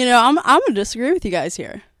 Yes. You know, I'm gonna disagree with you guys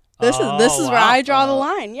here. This is where I draw the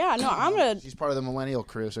line. Yeah, no, I'm gonna She's part of the millennial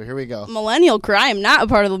crew, so here we go. millennial crew. I am not a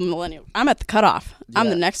part of the millennial. I'm at the cutoff. I'm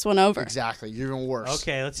the next one over. Exactly. You're even worse.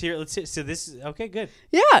 Okay, let's hear. So this is okay. Good.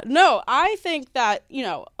 Yeah, no, I think that, you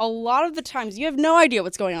know, a lot of the times you have no idea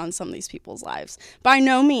what's going on in some of these people's lives. By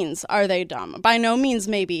no means are they dumb. By no means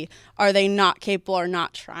maybe are they not capable or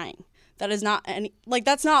not trying. That is not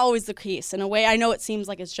that's not always the case. In a way, I know it seems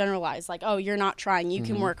like it's generalized, like, oh, you're not trying, you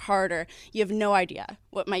can work harder. You have no idea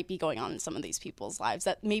what might be going on in some of these people's lives,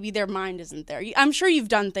 that maybe their mind isn't there. I'm sure you've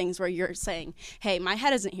done things where you're saying, hey, my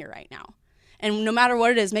head isn't here right now. And no matter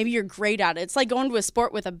what it is, maybe you're great at it. It's like going to a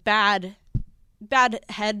sport with a bad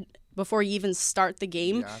head before you even start the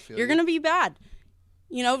game. You're going to be bad.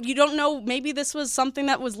 You know, you don't know, maybe this was something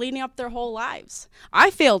that was leading up their whole lives.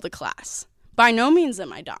 I failed a class. By no means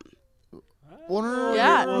am I dumb. Well,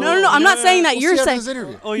 No. I'm not saying that. You're saying. This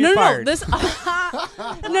interview. Oh, you're fired. This.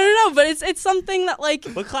 No. But it's something that, like.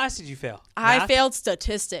 What class did you fail? I Math? failed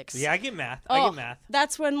statistics. Yeah, I get math. I get math.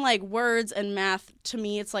 That's when, like, words and math, to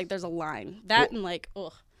me, it's like there's a line. And, like,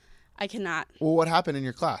 I cannot. Well, what happened in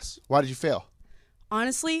your class? Why did you fail?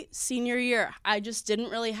 Honestly, senior year, I just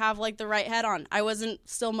didn't really have, like, the right head on. I wasn't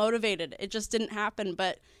still motivated. It just didn't happen.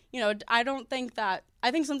 But, you know, I don't think that. I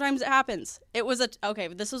think sometimes it happens. It was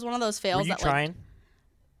this was one of those fails. Were you that, trying? Like,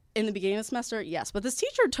 in the beginning of the semester, yes. But this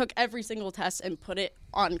teacher took every single test and put it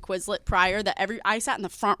on Quizlet prior. I sat in the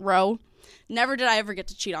front row. Never did I ever get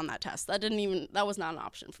to cheat on that test. That was not an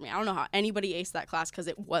option for me. I don't know how anybody aced that class because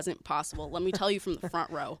it wasn't possible. Let me tell you from the front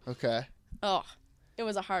row. Okay. Oh, it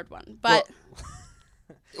was a hard one. But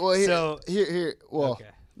well here. Okay.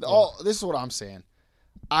 This is what I'm saying.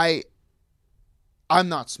 I'm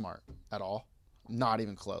not smart at all. Not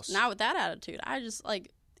even close. not with that attitude. I just,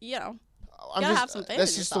 like, you know. I'm gotta just, have some faith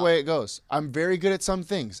that's in just yourself. the way it goes. I'm very good at some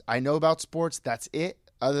things. I know about sports. That's it.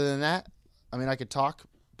 Other than that, I mean, I could talk,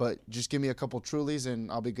 but just give me a couple Trulies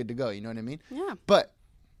and I'll be good to go. You know what I mean? Yeah. But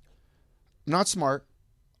not smart.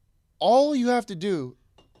 All you have to do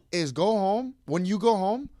is go home. When you go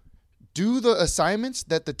home, do the assignments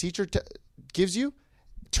that the teacher gives you,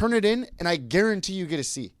 turn it in, and I guarantee you get a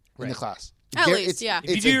C in the class. At least, yeah. If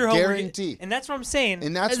you It's do a your homework, guarantee. and that's what I'm saying.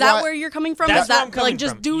 And that's Is that why, where you're coming from? That's Is where that, I'm coming like,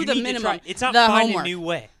 just from. do You the need to minimum. try. It's not the finding homework. a new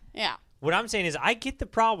way. Yeah. What I'm saying is, I get the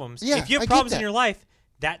problems. Yeah, if you I have get problems in that. your life,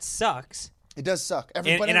 that sucks. It does suck. And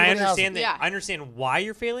Everybody I has them. understand that. Yeah. I understand why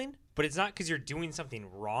you're failing, but it's not because you're doing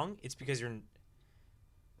something wrong. It's because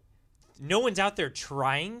no one's out there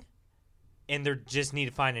trying, and they just need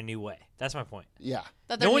to find a new way. That's my point. Yeah.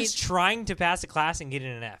 No one's trying to pass a class and get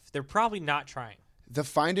an F. They're probably not trying. The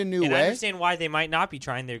find a new And I way. understand why they might not be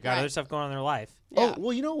trying. They've got Right. other stuff going on in their life. Oh,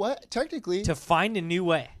 well, you know what? Technically, To find a new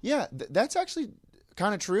way. yeah, that's actually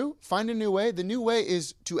kind of true. Find a new way. The new way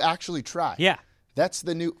is to actually try. Yeah. That's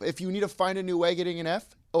the new. If you need to find a new way getting an F,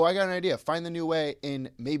 oh, I got an idea. Find the new way in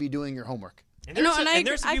maybe doing your homework. And No, there's and and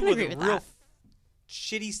there's some I can people agree with with real that.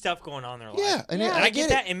 shitty stuff going on in their life. Yeah, and And I get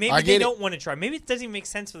that, and maybe I they get it. don't want to try. Maybe it doesn't even make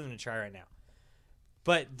sense for them to try right now.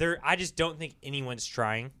 But I just don't think anyone's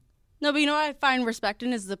trying. No, but you know what I find respect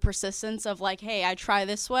in is the persistence of, like, hey, I try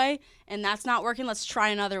this way and that's not working. Let's try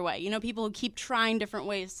another way. You know, people who keep trying different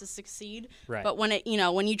ways to succeed. Right. But when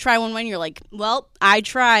when you try one way, you're like, well, I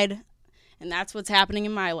tried, and that's what's happening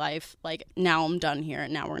in my life. Like, now I'm done here,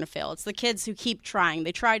 and now we're gonna fail. It's the kids who keep trying.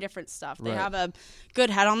 They try different stuff. They Right. have a good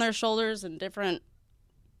head on their shoulders and different.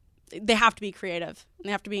 They have to be creative. And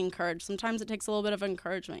they have to be encouraged. Sometimes it takes a little bit of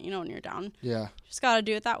encouragement. You know, when you're down. Yeah. You just got to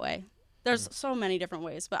do it that way. There's so many different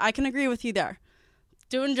ways, but I can agree with you there.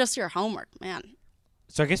 Doing just your homework, man.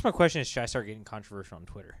 So I guess my question is, should I start getting controversial on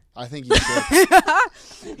Twitter? I think you should.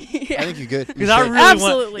 I think you good. Because I really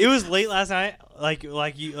Absolutely. It was late last night. Like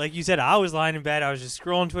you said, I was lying in bed. I was just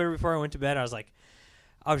scrolling Twitter before I went to bed. I was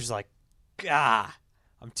just like,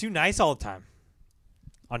 I'm too nice all the time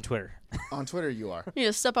on Twitter. On Twitter, you are. You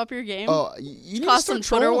just step up your game. Oh, you need to Cause start some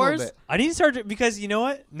Twitter trolling a wars? little bit. I need to start because you know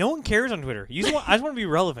what? No one cares on Twitter. I just want to be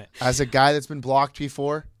relevant. As a guy that's been blocked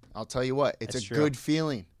before, I'll tell you what, it's That's a true. good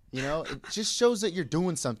feeling. You know, it just shows that you're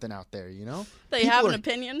doing something out there. You know, That you have an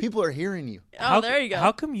opinion? People are hearing you. Oh, there you go.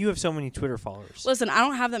 How come you have so many Twitter followers? Listen, I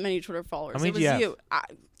don't have that many Twitter followers. How many it was do you have?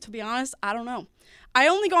 you. To be honest, I don't know. I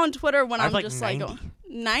only go on Twitter when I have I'm like just 90. like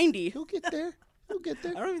 90. You'll get there. You'll get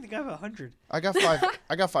there. I don't even think I have 100. I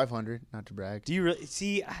got 500. Not to brag. Do you really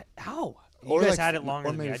see how? You Or guys like- had it longer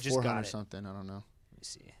or than me. maybe I just 400 got or it. something. I don't know. Let me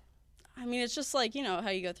see. I mean, it's just like, how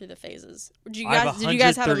you go through the phases. Did you I have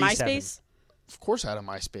guys have a 137. MySpace? Of course, I had a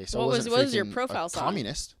MySpace. I What wasn't was your freaking profile a song?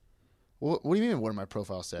 Communist. What do you mean? What did my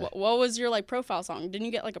profile say? What was your profile song? Didn't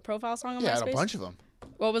you get like a profile song on Yeah, I MySpace? had a bunch of them.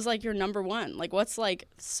 What was like your number one? Like, what's like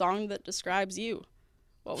song that describes you?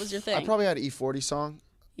 What was your thing? I probably had an E40 song.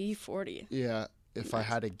 E40. Yeah, if I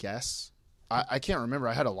had to guess. I can't remember.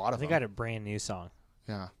 I had a lot of I think them. I had a brand new song.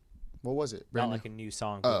 Yeah. What was it? Not Brand like a new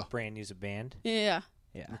song, Oh. but brand new's a band. Yeah.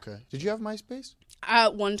 Yeah. new? Okay. Did you have MySpace?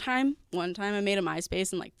 One time I made a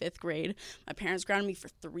MySpace in like 5th grade. My parents grounded me for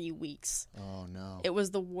 3 weeks. Oh no. It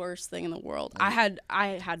was the worst thing in the world. I had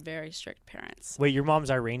very strict parents. Wait, your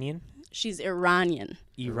mom's Iranian? She's Iranian.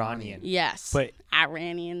 Iranian. Yes. But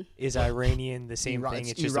Iranian. is Iranian the same Iran- thing?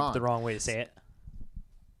 it's It's just Iran. the wrong way to say it.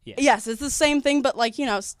 Yes, it's the same thing, but like,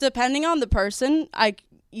 depending on the person,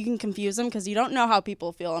 you can confuse them because you don't know how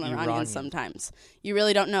people feel in Iranian Iranian. sometimes. You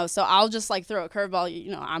really don't know. So I'll just like throw a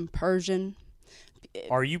curveball. I'm Persian.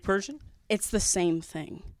 Are you Persian? It's the same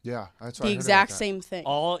thing. Yeah, that's The right. exact same thing.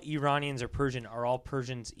 All Iranians are Persian. Are all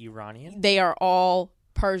Persians Iranian? They are all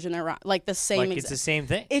Persian, like the same. Like it's the same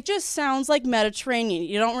thing. It just sounds like Mediterranean.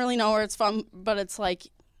 You don't really know where it's from, but it's like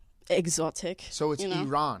exotic. So it's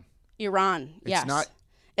Iran. Iran. Yes. not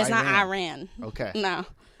It's not Iran. Iran. Okay. No,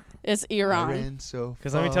 it's Iran. Iran, so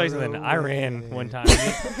Because let me tell you something. I far ran away. one time.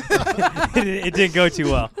 it didn't go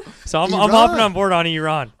too well. So I'm Iran. hopping on board on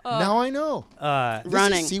Iran. Now I know.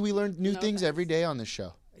 Running. See, we learn new things every day on this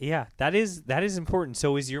show. Yeah, that is important.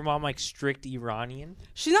 So is your mom like strict Iranian?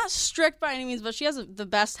 She's not strict by any means, but she has the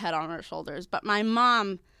best head on her shoulders. But my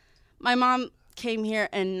mom came here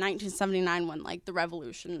in 1979 when like the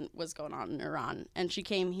revolution was going on in Iran, and she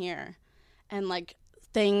came here, and like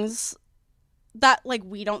things that like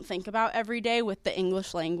we don't think about every day with the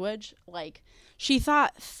English language, like she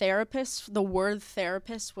thought the word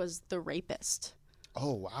therapist was the rapist.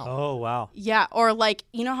 Oh wow. Oh wow. Yeah, or like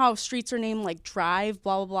how streets are named like Drive,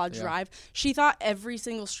 blah blah blah, Drive. She thought every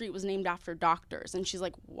single street was named after doctors, and she's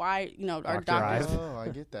like, why? Our Dr. doctors. Ive. Oh, I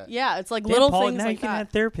get that. Yeah, it's like Damn, little Paul, things now like you can that.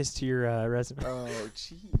 add therapist to your resume. Oh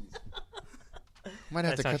jeez. Might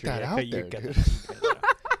have to That's cut not that true. out You there, cut dude.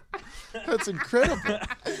 that. That's incredible.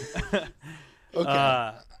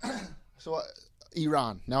 Okay. So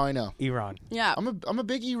Iran. Now I know. Iran. Yeah. I'm a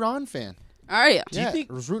big Iran fan. Are you? Yeah, think-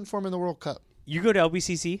 I was rooting for him in the World Cup. You go to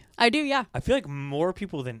LBCC? I do. Yeah. I feel like more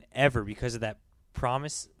people than ever because of that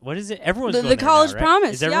promise. What is it? Everyone's The going there college now, right?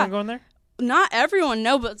 promise, Is everyone yeah. going there? Not everyone,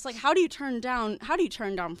 no, but it's like, how do you turn down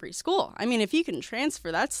free school? I mean, if you can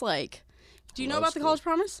transfer, that's like, do you know Love about the school. college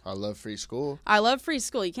promise? I love free school. I love free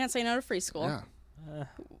school. You can't say no to free school. Yeah.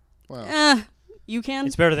 Well, You can.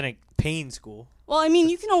 It's better than a paying school. Well, I mean,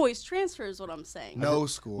 you can always transfer is what I'm saying. no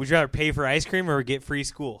school. Would you rather pay for ice cream or get free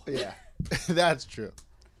school? Yeah, that's true.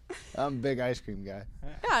 I'm a big ice cream guy.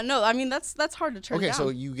 Yeah, no, I mean, that's hard to turn Okay, down. so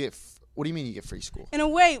you get. What do you mean you get free school? In a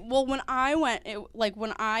way, well, when I went,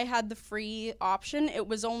 when I had the free option, it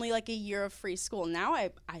was only like a year of free school. Now I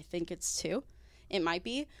think it's 2. It might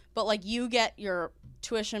be. But like you get your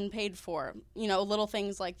tuition paid for, little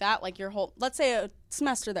things like that. Like your whole, let's say a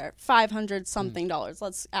semester there, $500 something dollars.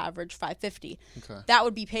 Let's average $550. Okay. That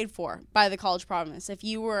would be paid for by the college province. If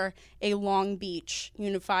you were a Long Beach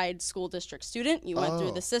Unified School District student, you went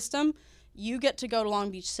through the system, you get to go to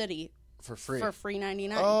Long Beach City For free. for free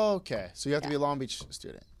 99. Oh, okay. So you have to be a Long Beach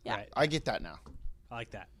student. Yeah. Right. I get that now. I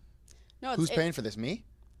like that. No, Who's paying for this? Me?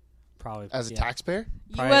 Probably. As a yeah. taxpayer?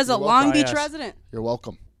 You Probably- as a you're welcome. Long Probably Beach us. resident. You're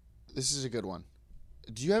welcome. This is a good one.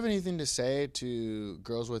 Do you have anything to say to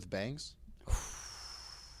girls with bangs?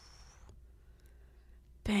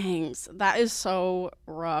 Bangs. That is so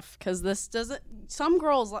rough because this doesn't. Some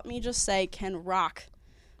girls, let me just say, can rock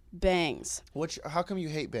bangs. How come you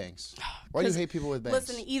hate bangs? Why do you 'Cause, hate people with bangs?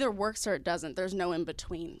 Listen, it either works or it doesn't. There's no in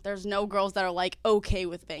between. There's no girls that are like okay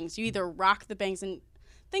with bangs. You either rock the bangs and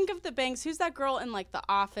think of the bangs. Who's that girl in like The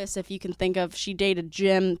Office? If you can think of, she dated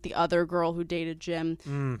Jim, the other girl who dated Jim.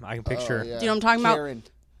 I can picture. Oh, yeah. Do you know what I'm talking about? Karen.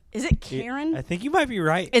 Is it Karen? I think you might be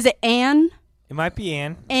right. Is it Anne? It might be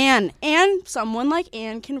Ann. Anne. Someone like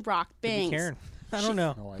Anne can rock Could be bangs. Karen. I don't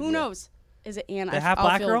know. No Who idea. knows? Is it Anne? The half I'll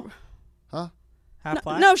black feel- girl? Huh? Half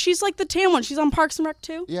black? No, she's like the tan one. She's on Parks and Rec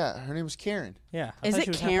too. Yeah, her name was Karen. Yeah. I Is thought it she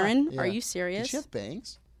was half Karen? black. Are Yeah. you Did serious? she have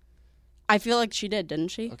bangs? I feel like she did, didn't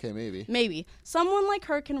she? Okay, maybe. Maybe. Someone like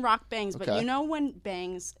her can rock bangs, but Okay. you know when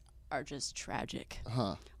bangs are just tragic.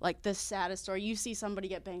 Huh. Like the saddest story. You see somebody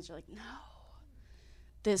get bangs, you're like, no.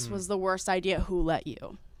 This was the worst idea. Who let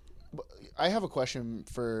you? I have a question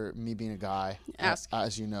for me being a guy. Ask.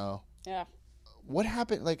 As you know. Yeah. What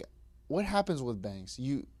happened? Like, what happens with bangs?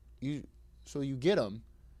 So you get them,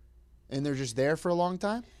 and they're just there for a long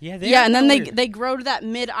time. Yeah, Yeah, and then they they grow to that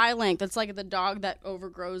mid-eye length. It's like the dog that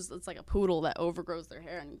overgrows. It's like a poodle that overgrows their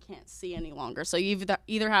hair and you can't see any longer. So you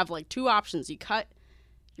either have like 2 options. You cut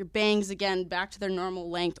your bangs again back to their normal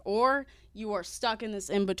length, or you are stuck in this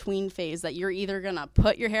in-between phase that you're either going to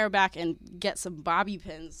put your hair back and get some bobby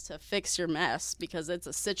pins to fix your mess because it's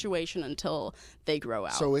a situation until they grow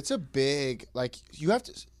out. So it's a big, like, you have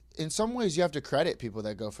to, in some ways, you have to credit people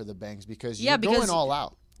that go for the bangs because you're going all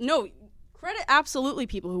out. No, credit absolutely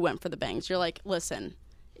people who went for the bangs. You're like, listen,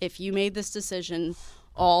 if you made this decision,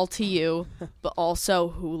 all to you, but also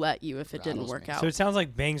who let you if it didn't work out. So it sounds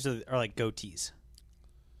like bangs are like goatees.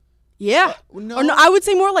 Yeah. No. Or no, I would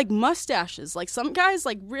say more like mustaches. Like some guys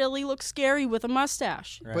like really look scary with a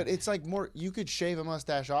mustache. Right. But it's like more, you could shave a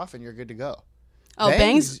mustache off and you're good to go. Oh,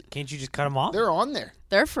 bangs, Can't you just cut them off? they're on there.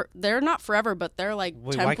 they're not forever, but they're like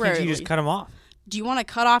Wait, temporary. why can't you just cut them off? Do you want to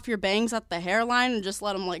cut off your bangs at the hairline and just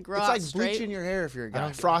let them like grow It's out like straight? bleaching your hair if you're a guy.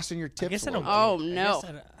 don't- Frosting your tips. I guess I a don't. little Get bit. it.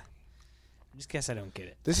 Oh, no. I just guess I don't get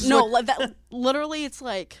it. This is No, what, like that. Literally, it's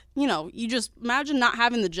like, you know, you just imagine not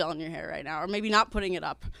having the gel in your hair right now, or maybe not putting it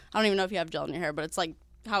up. I don't even know if you have gel in your hair, but it's like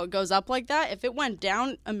how it goes up like that. If it went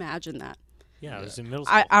down, imagine that. Yeah, I was in middle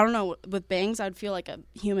school. I don't know. With bangs, I'd feel like a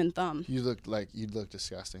human thumb. you'd look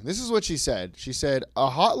disgusting. This is what she said. She said, a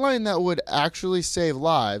hotline that would actually save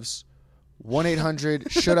lives,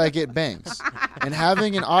 1-800 should I get bangs? And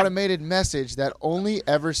having an automated message that only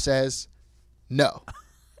ever says no.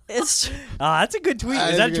 It's That's a good tweet.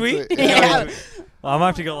 Is That is that a a good tweet? tweet. Yeah. Well, I'm gonna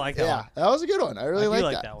have to go like that Yeah, one. that was a good one. I really I do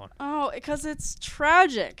like like that. one. oh, because it's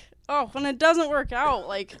tragic. Oh, when it doesn't work out,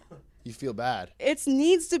 like You feel bad. it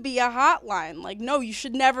needs to be a hotline. Like, no, you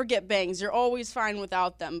should never get bangs. You're always fine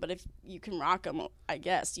without them. But if you can rock them, I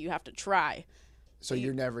guess you have to try. So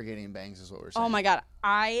you're never getting bangs is what we're saying. Oh my God,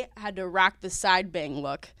 I had to rock the side bang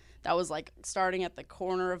look. That was like starting at the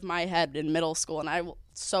corner of my head in middle school, and I was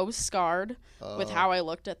so scarred with how I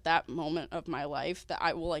looked at that moment of my life that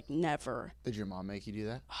I will like never. Did your mom make you do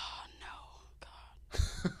that?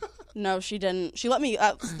 No, she didn't. She let me.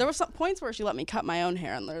 There were some points where she let me cut my own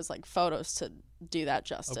hair, and there's like photos to do that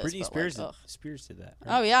justice. Oh, Britney but, Spears. Like, ugh. Spears did that.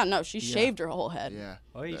 Right? Oh yeah, no, she shaved her whole head. Yeah.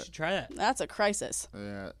 Oh, you should try that. That's a crisis.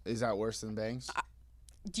 Is that worse than bangs?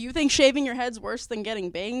 Do you think shaving your head's worse than getting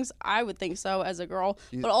bangs? I would think so as a girl,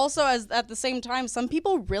 but also as at the same time, some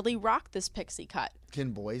people really rock this pixie cut.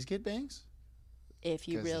 Can boys get bangs? If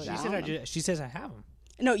you 'Cause really she want She said them. she says I have them.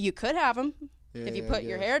 No, you could have them if you Yeah, put I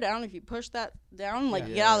your guess. hair down. If you push that down, like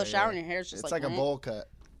you get out of the shower and your hair's just It's like a meh. bowl cut.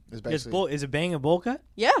 It's Is, basically. is a bang a bowl cut?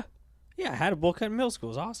 Yeah, Yeah, I had a bowl cut in middle school.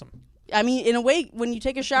 It was awesome. I mean, in a way, when you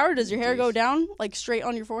take a shower, does your hair go down like straight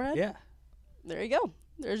on your forehead? Yeah. There you go.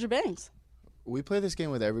 There's your bangs. We play this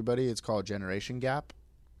game with everybody. It's called Generation Gap.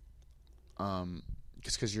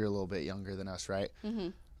 Just because you're a little bit younger than us, right? Mm-hmm.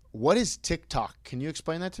 What is TikTok? Can you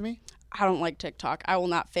explain that to me? I don't like TikTok. I will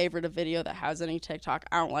not favorite a video that has any TikTok.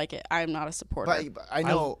 I don't like it. I am not a supporter. But I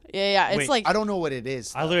know. yeah. It's Wait, like I don't know what it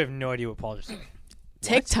is. I literally have no idea what Paul just said.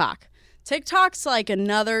 TikTok. TikTok's like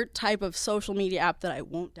another type of social media app that I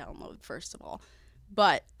won't download, first of all.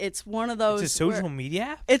 But it's one of those. It's a social where- media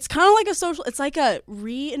app? It's kind of like a social. It's like a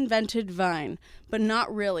reinvented Vine, but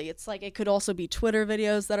not really. It's like it could also be Twitter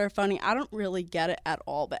videos that are funny. I don't really get it at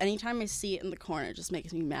all. But anytime I see it in the corner, it just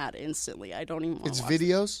makes me mad instantly. I don't even want It's to watch it.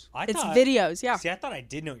 videos. It's videos, yeah. See, I thought I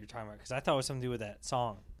did know what you're talking about because I thought it was something to do with that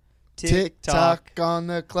song. TikTok on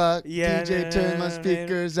the clock. Yeah, DJ, turn my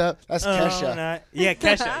speakers up. That's Kesha. Yeah,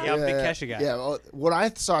 Kesha. Yeah, I'm a big Kesha guy. Yeah, well, when I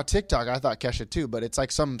saw TikTok, I thought Kesha too, but it's like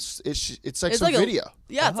it's like It's some like video.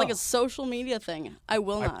 It's like a social media thing. I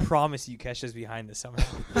will I not. promise you Kesha's behind this somehow.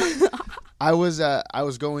 I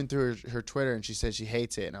was going through her Twitter and she said she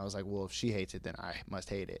hates it, and I was like, well, if she hates it, then I must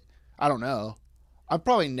hate it. I don't know. I'm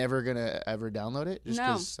probably never gonna ever download it. Just No,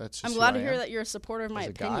 'cause that's just I'm who glad to I hear am. that you're a supporter of my As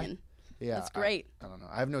a guy? opinion. Yeah, That's great. I don't know.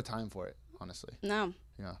 I have no time for it, honestly. No,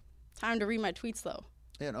 Yeah. time to read my tweets though.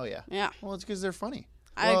 Yeah. No. Yeah. Yeah. Well, it's because they're funny.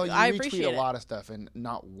 I Well, you appreciate retweet it. a lot of stuff, and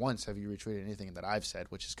not once have you retweeted anything that I've said,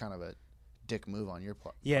 which is kind of a dick move on your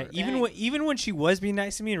part. Yeah, even when she was being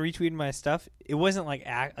nice to me and retweeting my stuff, it wasn't like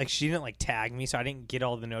she didn't like tag me, so I didn't get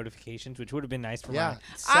all the notifications, which would have been nice for Yeah. my.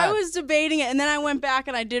 it's I sad. was debating it, and then I went back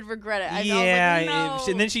and I did regret it. I was Yeah, like,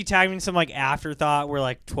 no. and then she tagged me in some like afterthought where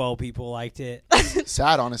like 12 people liked it,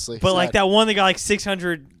 sad, honestly. but like Sad. that one that got like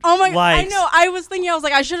 600 Oh my god! I likes. know. I was thinking. I was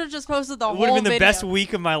like, I should have just posted the It whole would have been the video. best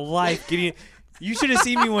week of my life. Getting, you should have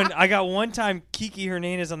seen me when I got one time. Kiki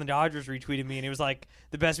Hernandez on the Dodgers retweeted me, and it was like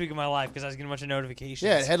the best week of my life because I was getting a bunch of notifications.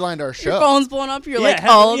 Yeah, it headlined our Your show. phone's blowing up. You're Yeah, like,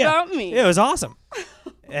 hell, all yeah. about me. Yeah, it was awesome.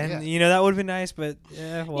 And Yeah. you know that would have been nice, but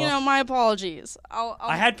yeah, well, You know, my apologies. I'll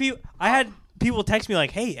I had people text me like,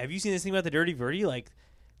 "Hey, have you seen this thing about the Dirty Verdi? Like,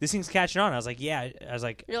 this thing's catching on." I was like, "Yeah." I was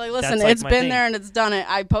like, You're like, "That's, listen, like, it's my been thing." there and it's done it.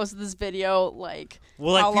 I posted this video like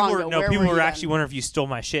Well, like how long ago? Where people were were you actually then? wondering if you stole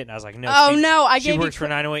my shit, and I was like, "No." Oh, she, no, I she gave you works for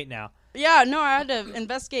 908 now. Yeah, no, I had to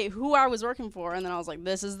investigate who I was working for, and then I was like,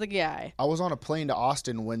 this is the guy. I was on a plane to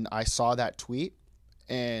Austin when I saw that tweet,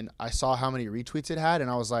 and I saw how many retweets it had, and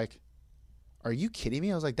I was like, are you kidding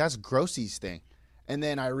me? I was like, that's Grossy's thing. And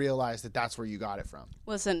then I realized that that's where you got it from.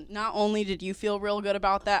 Listen, not only did you feel real good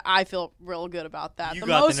about that, I feel real good about that. You The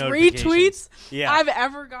got the most notifications. retweets I've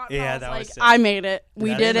ever gotten. Yeah, I was that like, was sick. I made it.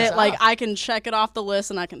 We That did is it. Like, off. I can check it off the list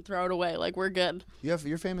and I can throw it away. Like, we're good. You're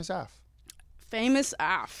famous AF. Famous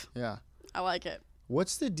AF. Yeah. I like it.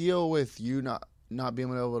 What's the deal with you not being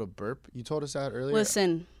able to burp? You told us that earlier.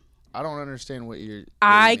 Listen, I don't understand what you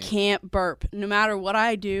I mean. can't burp. No matter what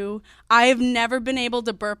I do, I have never been able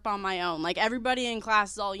to burp on my own. Like, everybody in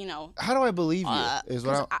class is all, How do I believe you? Is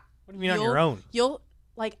what 'cause I, What do you mean on your own? You'll,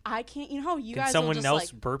 like, I can't, you Can guys will someone just,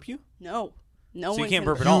 else like, burp you? no. No So one you can't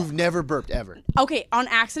can burp at all. You've never burped ever. Okay, on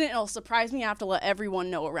accident, it'll surprise me. I have to let everyone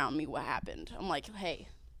know around me what happened. I'm like, hey,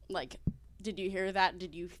 like, did you hear that?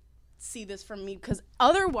 Did you see this from me? Because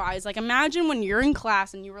otherwise, like, imagine when you're in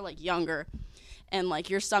class and you were, like, younger and, like,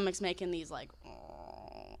 your stomach's making these, like,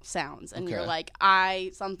 sounds. And you're Okay.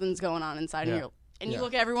 like, something's going on inside. Yeah. And you Yeah.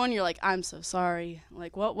 look at everyone, you're like, I'm so sorry.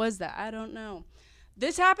 Like, what was that? I don't know.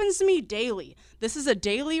 This happens to me daily. This is a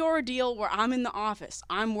daily ordeal where I'm in the office,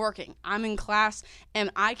 I'm working, I'm in class, and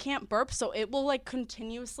I can't burp, so it will, like,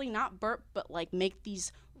 continuously not burp, but, like, make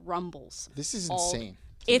these rumbles. This is all- insane.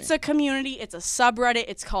 It's a community. It's a subreddit.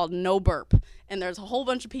 It's called No Burp, and there's a whole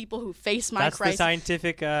bunch of people who face my That's crisis. the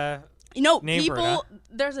scientific name for it, people. huh?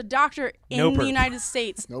 There's a doctor in No the burp. United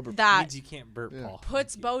States No burp. that means you can't burp, Paul.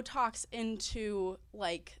 puts Botox into,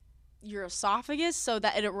 like, your esophagus so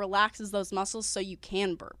that it relaxes those muscles so you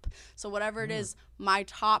can burp. So whatever it is, my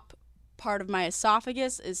top part of my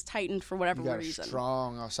esophagus is tightened for whatever You got a reason.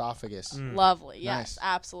 strong esophagus. Lovely, yes, Nice.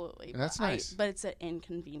 absolutely. That's But nice. but it's an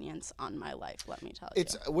inconvenience on my life, let me tell you.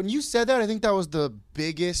 It's when you said that, I think that was the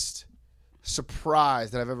biggest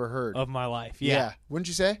surprise that I've ever heard. Of my life. Yeah. Wouldn't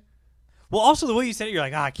you say? Well, also the way you said it, you're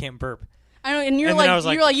like, I can't burp. I know, and you're And then I like, was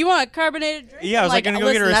like- you're like, you want a carbonated drink? Yeah, I was like, I'm gonna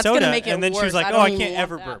go get her a that's soda, gonna make it and then she was worse. like, I "Oh, don't I even can't want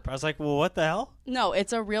ever that." burp." I was like, "Well, what the hell?" No,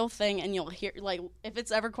 it's a real thing, and you'll hear, like, if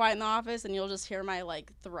it's ever quiet in the office, and you'll just hear my,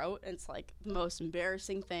 like, throat. It's like the most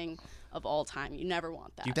embarrassing thing of all time. You never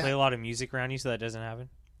want that. Do you play a lot of music around you so that doesn't happen?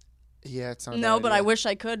 Yeah, it's not. No, but I wish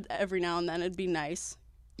I could every now and then. It'd be nice.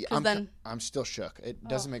 Yeah, 'cause then- I'm still shook. It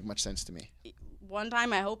doesn't make much sense to me. One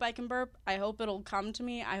time, I hope I can burp. I hope it'll come to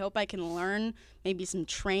me. I hope I can learn maybe some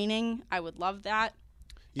training. I would love that.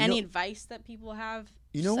 Any advice that people have?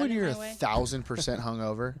 You know send when it you're my way? 1,000%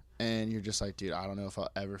 hungover and you're just like, dude, I don't know if I'll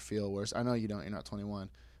ever feel worse. I know you don't. You're not 21,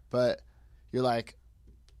 but you're like,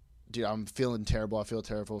 dude, I'm feeling terrible. I feel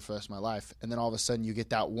terrible for the rest of my life. And then all of a sudden, you get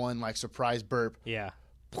that one like surprise burp, Yeah.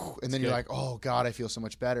 and then you're good. like, oh god, I feel so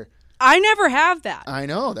much better. I never have that. I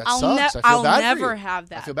know that I'll sucks. I feel I'll bad never for you. have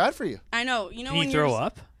I that. feel bad for you. I know. You know Can when you you're throw just-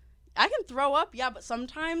 up? I can throw up, yeah, but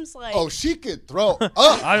sometimes like Oh, she could throw up.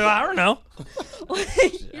 I don't know.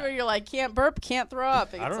 you're like can't burp, can't throw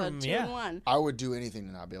up. It's I don't- a 2 yeah. in 1. I would do anything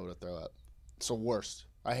to not be able to throw up. It's the worst.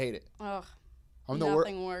 I hate it. Ugh. I'm the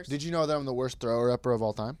Nothing worse. Did you know that I'm the worst thrower upper of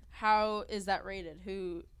all time? How is that rated?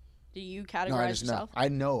 Who do you categorize No, I just yourself?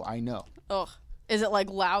 know. I know. Ugh. Is it like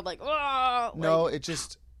loud, like oh? No, it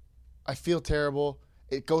just, I feel terrible.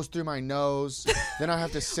 It goes through my nose. Then I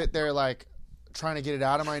have to sit there like trying to get it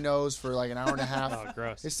out of my nose for like an hour and a half. Oh,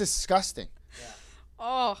 gross. It's disgusting.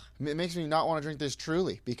 Oh, It makes me not want to drink this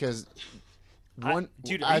Truly because Dude, are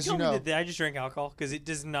you as you telling know, me that I just drank alcohol? Because it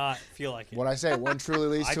does not feel like it. what I say, one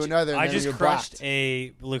Truly leads I to ju- another, and I then just you're crushed blacked.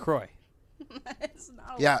 a LaCroix. it's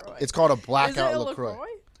not. A Yeah, LaCroix. it's called a Is it blackout a LaCroix.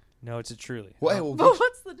 No, it's a Truly. Well, hey, But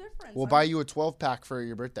what's the difference? we'll buy you a 12-pack for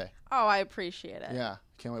your birthday. Oh, I appreciate it. Yeah,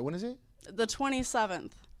 can't wait. When is it? The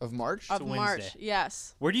 27th Of March? of a March. Wednesday.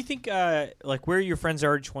 Yes. Where do you think, like, where your friends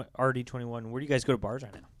are already 21? Where do you guys go to bars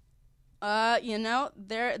right now?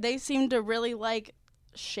 They seem to really like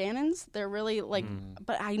Shannon's. They're really like,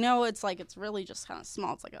 but I know it's really just kind of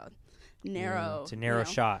small. It's like a narrow. It's a narrow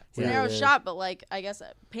shot. It's a narrow shot, but like I guess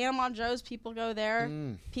Panama Joe's people go there.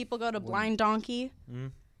 People go to Blind Donkey.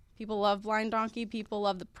 People love Blind Donkey. People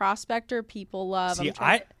love the Prospector. People love. See,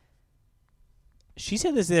 she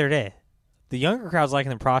said this the other day. The younger crowd's liking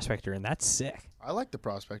the Prospector, and that's sick. I like the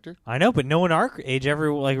Prospector. I know, but no one our age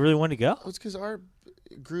ever like really wanted to go. Oh, it's because our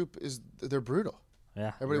group they're brutal. Yeah,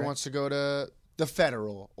 Everybody you're right. wants to go to the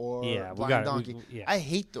Federal or Yeah, we Blind got it. Donkey. Yeah. I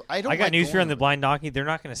hate the. I don't. I got like news for you going on the to- Blind Donkey. They're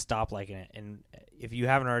not going to stop liking it, and if you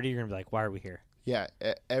haven't already, you're going to be like, "Why are we here?" Yeah,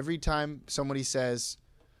 every time somebody says,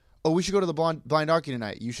 "Oh, we should go to the Blind Donkey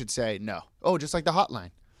tonight," you should say no. Oh, just like the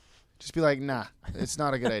hotline. Just be like, "Nah, it's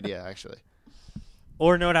not a good idea, actually."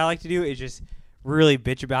 Or know what I like to do is just really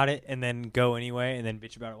bitch about it and then go anyway and then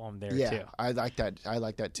bitch about it while I'm there Yeah, too. I like that. I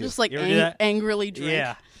like that too. Just like You ever do that? angrily drink.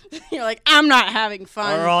 Yeah. You're like, I'm not having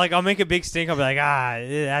fun. Or like I'll make a big stink. I'll be like,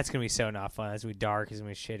 that's gonna be so not fun. That's gonna be dark. It's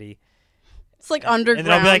gonna be shitty. It's like underground. And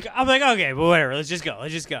then I'll be like, okay, but whatever. Let's just go.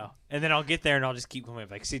 And then I'll get there and I'll just keep going.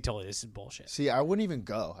 Like, see, totally, this is bullshit. See, I wouldn't even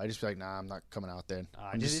go. I just be like, nah, I'm not coming out there.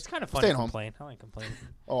 It's kind of fun staying to home. complain. I like complaining.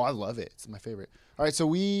 Oh, I love it. It's my favorite. All right, so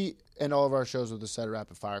we end all of our shows with a set of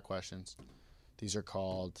rapid fire questions. These are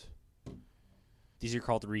called. These are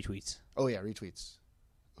called retweets. Oh yeah, retweets.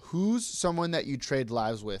 Who's someone that you trade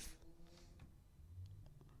lives with?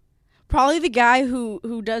 Probably the guy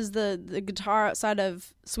who does the guitar outside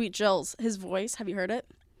of Sweet Jill's. His voice, have you heard it?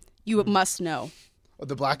 You must know. Oh,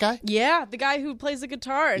 the black guy? Yeah, the guy who plays the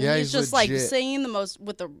guitar and Yeah, he's he's just legit. like singing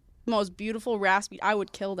with the most beautiful raspy. I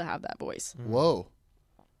would kill to have that voice. Whoa,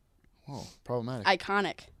 problematic.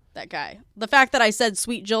 Iconic, that guy. The fact that I said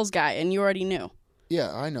Sweet Jill's guy and you already knew.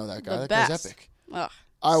 Yeah, I know that guy. The That best. guy's epic. Ugh,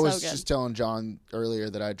 I so was good. just telling John earlier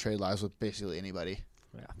that I'd trade lives with basically anybody.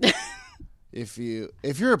 Yeah. If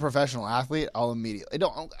you're a professional athlete, I'll immediately.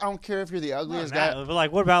 I don't care if you're the ugliest guy. But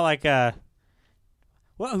like, what about like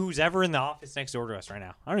who's ever in the office next door to us right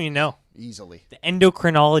now? I don't even know. Easily. The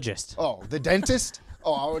endocrinologist. Oh, the dentist?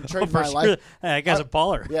 Oh, I would trade For my sure. life. That guy's a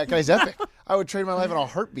baller. Yeah, that guy's epic. I would trade my life in a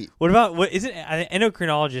heartbeat. What about what is it?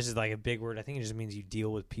 Endocrinologist is like a big word. I think it just means you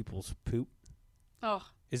deal with people's poop. Oh,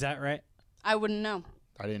 Is that right? I wouldn't know.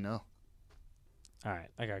 I didn't know. All right,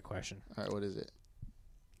 I got a question. All right, what is it?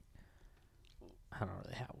 I don't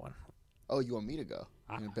really have one. Oh, you want me to go?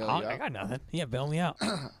 I, You gonna bail you I out? got nothing. Yeah, bail me out.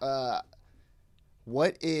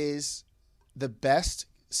 What is the best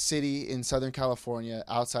city in Southern California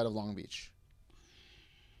outside of Long Beach?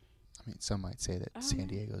 I mean, some might say that San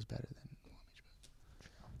Diego is better than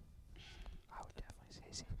Long Beach. I would definitely say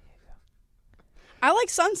San Diego. I like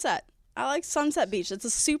Sunset. I like Sunset Beach. It's a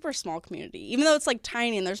super small community, even though it's like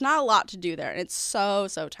tiny and there's not a lot to do there, and it's so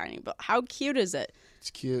tiny. But how cute is it? It's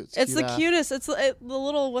cute. It's the cute. cutest. It's the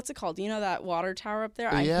little, what's it called? Do you know that water tower up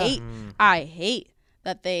there? Yeah. I hate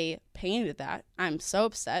that they painted that. I'm so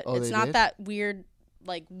upset. Oh, it's they not did? that weird,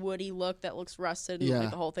 like woody look that looks rusted and Yeah. like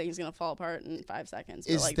the whole thing's gonna fall apart in 5 seconds.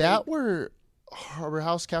 But, Is like, that where Harbor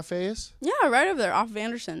House Cafe is? Yeah, right over there off of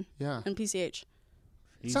Anderson Yeah. and PCH.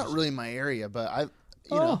 It's not really my area, but I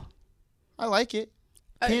Oh. know, I like it.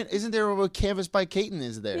 Isn't there where Canvas by Caton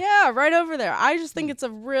is there? Yeah, right over there. I just think it's a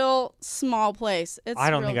real small place. It's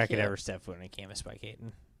I don't real think I could cute. ever step foot in a canvas by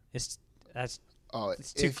Caton. That's Oh,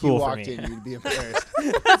 It's too if cool you for walked me. in, you'd be embarrassed.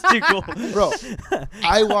 too cool, Bro,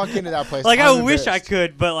 I walk into that place. Like I'm I wish I embarrassed.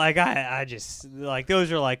 could, but like I just like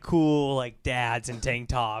those are like cool like dads in tank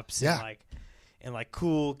tops. Yeah. And like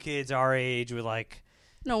cool kids our age with like.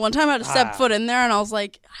 No, one time I had to step Ah. foot in there, and I was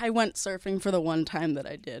like, I went surfing for the one time that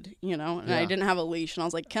I did, and I Yeah. didn't have a leash, and I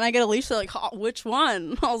was like, can I get a leash? They're like, oh, which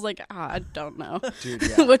one? I was like, I don't know. Dude,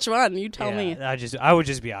 yeah. Which one? You tell me. I would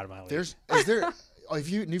just be out of my league. Is there? Oh,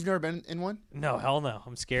 you've never been in one? No, hell no.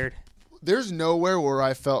 I'm scared. There's nowhere where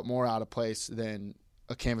I felt more out of place than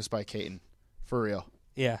a Canvas by Caton, for real.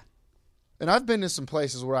 Yeah. And I've been to some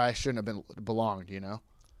places where I shouldn't have belonged.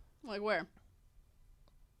 Like where?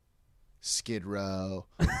 Skid Row.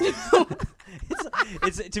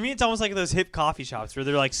 It's to me it's almost like those hip coffee shops where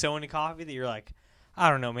they're like so into coffee that you're like, I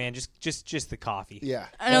don't know, man, just the coffee. Yeah.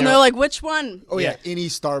 And they're like, which one? Oh yeah. Yeah. Any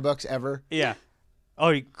Starbucks ever? Yeah.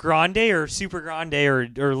 Oh, grande or super grande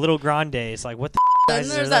or little grande. It's like what the Then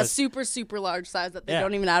sizes there's are that those? super large size that they Yeah.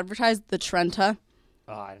 don't even advertise, the Trenta.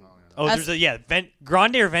 Oh, I don't know. Oh, That's- there's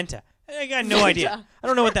grande or venta. I got no Venta. idea. I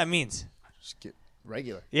don't know what that means. Just get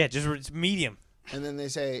regular. Yeah, just it's medium. And then they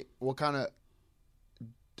say, what kind of...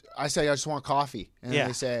 I say, I just want coffee. And Yeah. then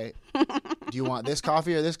they say, do you want this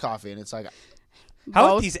coffee or this coffee? And it's like, How about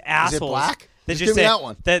Both. these assholes black? that Just just give me say that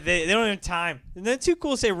one. that they don't have time? And they're too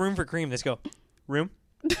cool to say room for cream. Let's go. Room?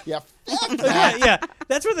 yeah, fuck yeah, that. yeah.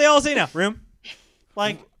 That's what they all say now. Room?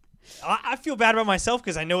 Like, I feel bad about myself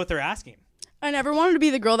because I know what they're asking. I never wanted to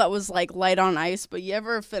be the girl that was like light on ice, but you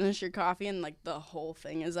ever finish your coffee and like the whole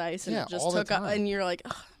thing is ice and Yeah, it just all the took up, time. and you're like,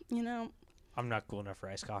 ugh, I'm not cool enough for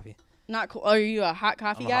iced coffee. not cool. Are you a hot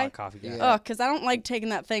coffee I'm guy? a hot coffee guy. Yeah. Oh, because I don't like taking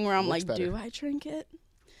that thing where I'm Looks like, better. do I drink it?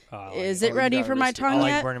 I Is like, it you ready gotta for my risk it. tongue I like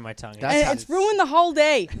yet? burning my tongue. That's And how- it's ruined the whole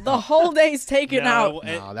day. The whole day's taken out.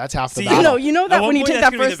 No, that's half the See, battle. You know At that one when you point, take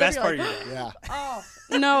that's that gonna be first the best sip, part you're of your day.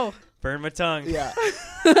 Yeah. no. Burn my tongue. Yeah.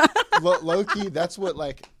 Low key, that's what,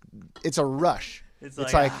 like, it's a rush. It's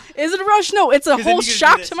It's like, like, Is it a rush? No, it's a 'Cause then whole you gotta do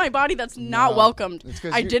shock this. to my body that's not No. welcomed. It's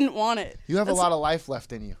 'cause I you- didn't want it. you have a That's- lot of life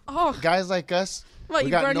left in you. Oh. Guys like us, What, we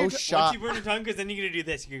you got burn no your- shot. once you burn your tongue, because then you're gonna do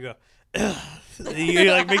this. You go,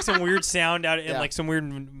 you like make some weird sound out and Yeah. like some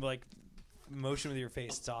weird like motion with your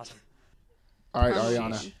face. It's awesome. All right, Oh,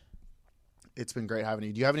 Ariana. man. It's been great having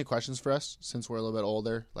you. Do you have any questions for us since we're a little bit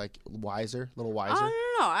older, like wiser, a little wiser? No.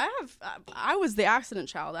 I was the accident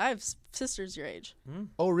child. I have sisters your age.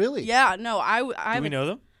 Oh, really? Yeah, no, Do we know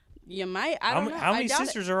them? You might. I don't know. How I many doubt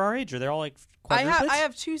sisters are our age? Are they all like I quadruplets?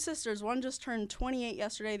 have 2 sisters. One just turned 28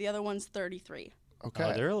 yesterday. The other one's 33. Okay.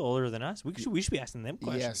 Oh, they're a little older than us. We should be asking them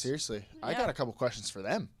questions. Yeah, seriously. I Yeah. got a couple questions for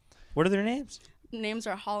them. What are their names? Names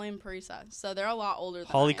are Holly and Parisa, so they're a lot older than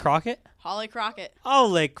Holly I am. Crockett. Holly Crockett.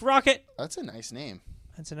 Holly Crockett. That's a nice name.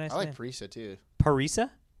 That's a nice I like name. Parisa too. Parisa,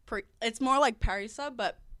 It's more like Parisa,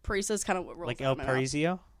 but Parisa is kind of what rolls like out El of my mouth.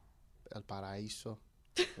 Parisio. El Paraíso,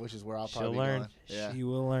 which is where I'll She'll probably learn. be going. Yeah. She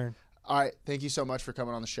will learn. All right. Thank you so much for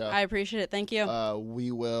coming on the show. I appreciate it. Thank you.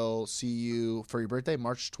 We will see you for your birthday,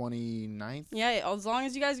 March 29th. Yeah, as long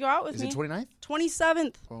as you guys go out with Is me. it 29th?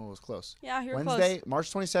 27th. Oh, it was close. Yeah, you're Wednesday, close.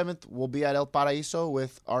 March 27th, we'll be at El Paraíso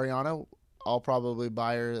with Ariana. I'll probably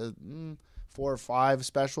buy her 4 or 5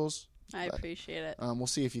 specials. I appreciate it. We'll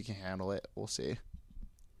see if you can handle it. We'll see.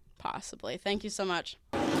 Possibly. Thank you so much.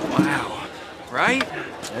 Wow. Right?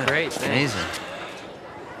 Great. Thanks. Amazing.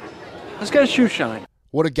 Let's get a shoe shine.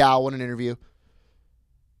 What a gal, what an interview.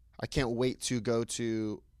 I can't wait to go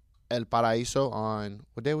to El Paraíso on,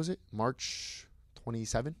 what day was it? March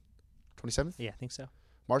 27th? 27th? Yeah, I think so.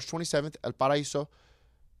 March 27th, El Paraíso.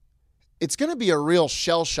 It's going to be a real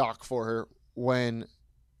shell shock for her when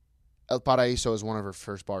El Paraíso is one of her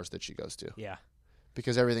first bars that she goes to, Yeah.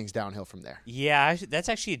 because everything's downhill from there. Yeah, that's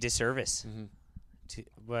actually a disservice. Mm-hmm.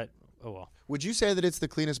 But oh well. Would you say that it's the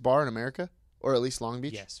cleanest bar in America, or at least Long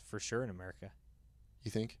Beach? Yes, for sure in America. You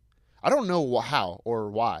think? I don't know how or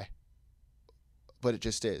why, but it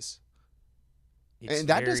just is. It's And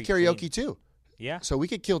that does very karaoke clean. too. Yeah. So we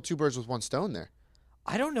could kill 2 birds with 1 stone there.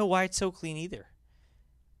 I don't know why it's so clean either.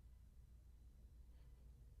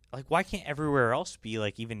 Like, why can't everywhere else be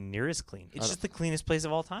like even near as clean? It's just the cleanest place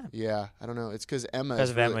of all time. Yeah, I don't know. It's because Emma. Because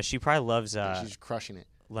is of really- Emma, she probably loves she's crushing it.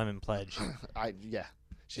 Lemon Pledge. Yeah.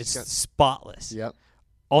 She's It's got. spotless. Yep.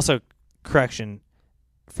 Also, correction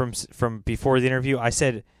from before the interview, I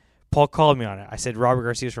said Paul called me on it. I said Robert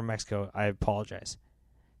Garcia's from Mexico. I apologize.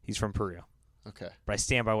 He's from Peru. Okay. But I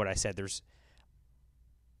stand by what I said.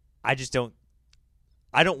 I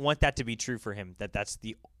don't want that to be true for him, that's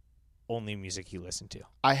the only music he listened to.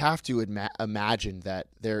 I have to imagine that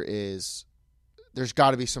there's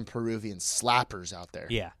got to be some Peruvian slappers out there.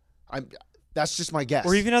 Yeah. That's just my guess.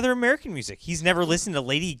 Or even other American music. He's never listened to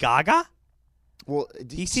Lady Gaga? Well,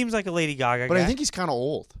 He seems like a Lady Gaga but guy. I think he's kind of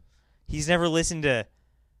old. He's never listened to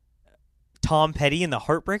Tom Petty and the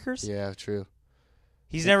Heartbreakers? Yeah, true.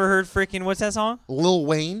 He's never heard freaking, what's that song? Lil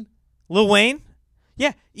Wayne. Lil Wayne?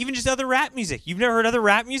 Yeah, even just other rap music. You've never heard other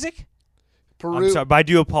rap music? Peru. I'm sorry, but I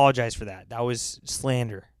do apologize for that. That was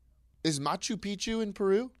slander. Is Machu Picchu in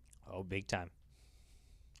Peru? Oh, big time.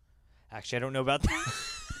 Actually, I don't know about that.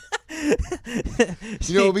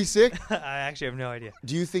 You know what would be sick? I actually have no idea.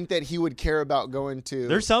 Do you think that he would care about going to...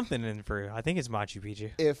 There's something in Peru. I think it's Machu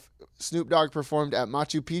Picchu. If Snoop Dogg performed at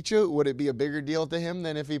Machu Picchu, would it be a bigger deal to him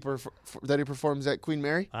than if he performs at Queen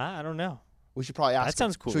Mary? I don't know. We should probably ask That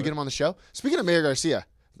sounds him. cool. Should we get him on the show? Speaking of Mayor Garcia,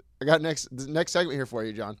 I got the next segment here for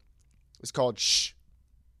you, John. It's called Shh.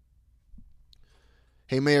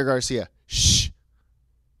 Hey, Mayor Garcia. Shh.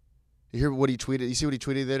 You hear what he tweeted? You see what he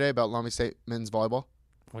tweeted the other day about Long Beach State men's volleyball?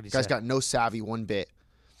 What do you Guy's say? got no savvy one bit.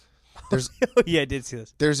 There's Yeah, I did see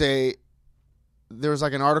this. there was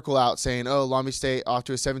like an article out saying, oh, Long Beach State off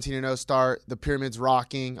to a 17-0 start. The pyramid's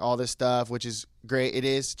rocking, all this stuff, which is great. It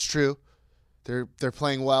is. It's true. They're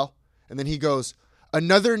playing well. And then he goes,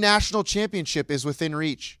 another national championship is within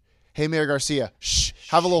reach. Hey, Mayor Garcia, shh,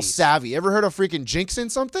 have a little Jeez. savvy. Ever heard of freaking jinxing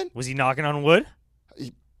something? Was he knocking on wood?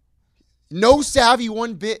 No savvy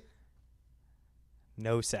one bit.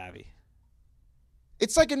 No savvy.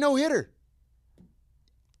 It's like a no-hitter.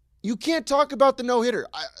 You can't talk about the no-hitter.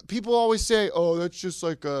 People always say, oh, that's just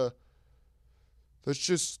what's,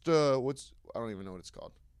 I don't even know what it's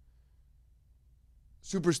called.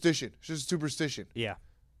 Superstition. It's just superstition. Yeah.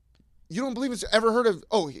 You don't believe it's ever heard of,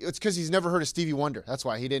 it's because he's never heard of Stevie Wonder. That's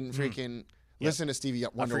why he didn't freaking listen to Stevie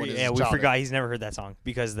Wonder. when he was Yeah, a we child. forgot he's never heard that song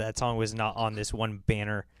because that song was not on this one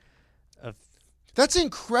banner of. That's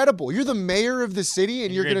incredible. You're the mayor of the city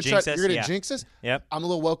and you're You're going gonna to try, jinx us? you're going to Yeah. jinx us? Yep. I'm a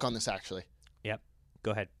little woke on this, actually. Yep.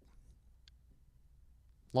 Go ahead.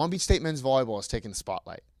 Long Beach State men's volleyball has taken the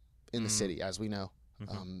spotlight in Mm-hmm. the city, as we know.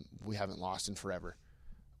 We haven't lost in forever.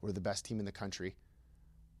 We're the best team in the country.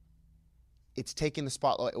 It's taken the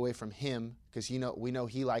spotlight away from him because we know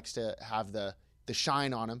he likes to have the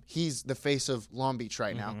shine on him. He's the face of Long Beach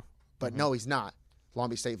right now. But no, he's not. Long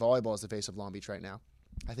Beach State volleyball is the face of Long Beach right now.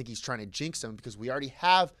 I think he's trying to jinx them because we already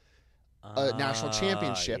have a national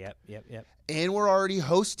championship. Yep. And we're already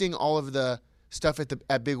hosting all of the stuff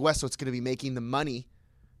at Big West, so it's going to be making the money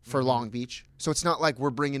for Long Beach. So it's not like we're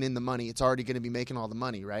bringing in the money. It's already going to be making all the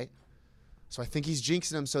money, right? So I think he's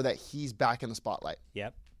jinxing them so that he's back in the spotlight.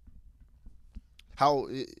 Yep. How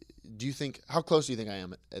close do you think I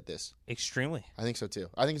am at this? Extremely. I think so too.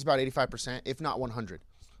 I think it's about 85%, if not 100.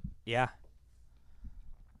 Yeah.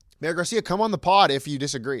 Mayor Garcia, come on the pod if you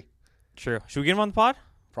disagree. True. Should we get him on the pod?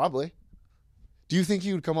 Probably. Do you think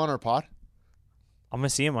he would come on our pod? I'm going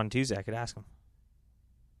to see him on Tuesday. I could ask him.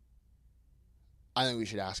 I think we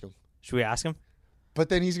should ask him. Should we ask him? But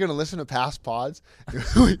then he's going to listen to past pods,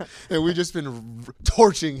 and we've just been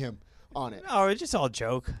torching him on it. No, it's just all a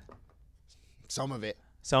joke. Some of it.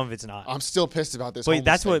 Some of it's not. I'm still pissed about this. But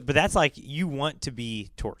that's like you want to be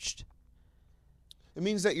torched. It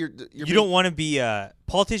means that you don't want to be.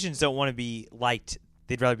 Politicians don't want to be liked.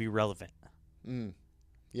 They'd rather be relevant.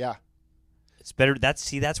 Yeah. It's better.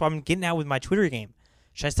 That's why I'm getting out with my Twitter game.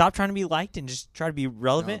 Should I stop trying to be liked and just try to be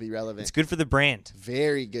relevant? No, be relevant. It's good for the brand.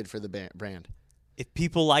 Very good for the brand. If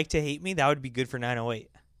people like to hate me, that would be good for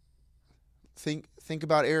 908. Think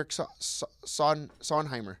about Eric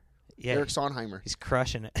Sondheimer. Yeah, Eric Sondheimer. He's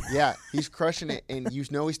crushing it. Yeah, he's crushing it, and he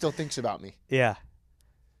still thinks about me. Yeah.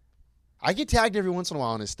 I get tagged every once in a while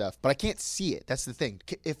on his stuff, but I can't see it. That's the thing.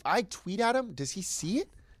 If I tweet at him, does he see it?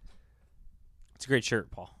 It's a great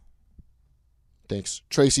shirt, Paul. Thanks.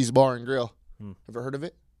 Tracy's Bar and Grill. Ever heard of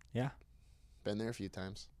it? Yeah. Been there a few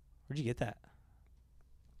times. Where'd you get that?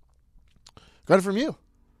 Got it from you.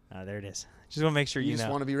 There it is. Just want to make sure you know. You just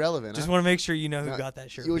want to be relevant. Just want to make sure you know who got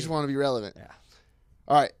that shirt. You just want to be relevant. Yeah.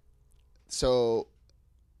 All right. So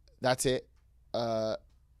that's it. Mayor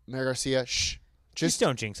Garcia, shh. Just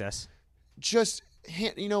don't jinx us.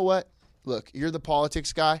 You know what? Look, you're the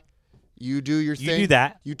politics guy. You do your thing. You do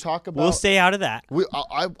that. You talk about. We'll stay out of that.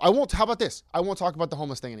 I won't. How about this? I won't talk about the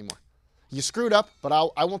homeless thing anymore. You screwed up, but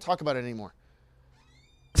I won't talk about it anymore.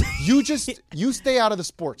 You stay out of the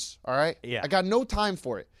sports, all right? Yeah. I got no time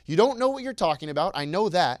for it. You don't know what you're talking about. I know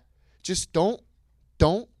that. Just don't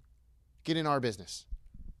get in our business.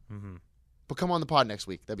 Mm-hmm. But come on the pod next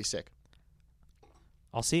week. That'd be sick.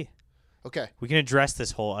 I'll see. Okay. We can address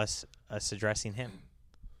this whole us addressing him.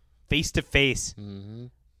 Face to face. Mm-hmm.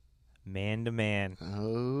 Man to man.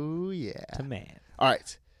 Oh, yeah. To man. All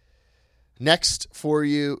right. Next for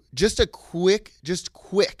you, just quick.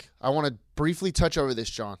 I want to briefly touch over this,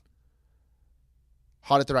 John.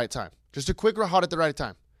 Hot at the right time. Just a quick hot at the right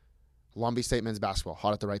time. Long Beach State men's basketball,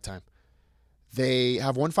 hot at the right time. They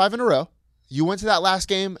have won 5 in a row. You went to that last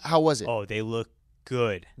game. How was it? Oh, they look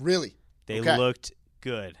good. Really? They looked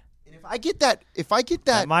good. And if I get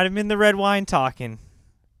that might have been the red wine talking.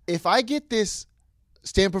 If I get this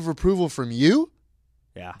stamp of approval from you,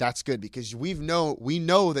 yeah, that's good because we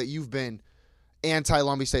know that you've been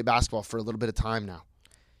anti-Long Beach State basketball for a little bit of time now.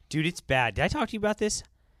 Dude, it's bad. Did I talk to you about this?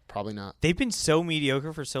 Probably not. They've been so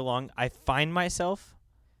mediocre for so long. I find myself,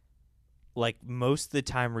 like, most of the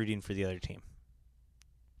time rooting for the other team.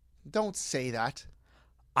 Don't say that.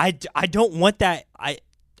 I don't want that.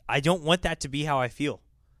 I don't want that to be how I feel.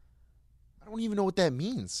 I don't even know what that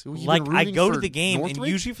means. Like, I go to the game, and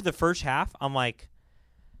usually for the first half, I'm like,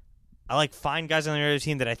 I find guys on the other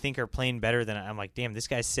team that I think are playing better than I'm like, damn, this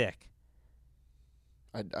guy's sick.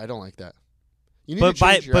 I don't like that. You need to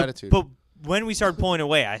change your attitude. But when we started pulling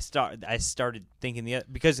away, I started thinking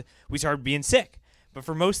because we started being sick. But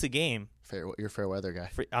for most of the game, you're a fair weather guy.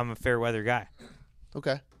 I'm a fair weather guy.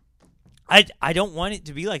 Okay. I don't want it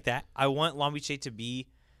to be like that. I want Long Beach State to be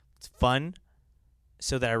fun,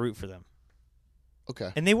 so that I root for them.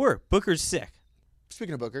 Okay. And they were. Booker's sick.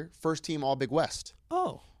 Speaking of Booker, first team All Big West.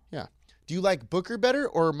 Oh. Yeah. Do you like Booker better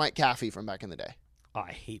or Mike Caffey from back in the day? Oh,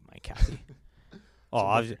 I hate Mike Caffey.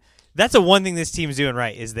 That's the one thing this team's doing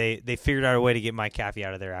right is they figured out a way to get Mike Caffey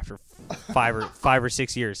out of there after 5 or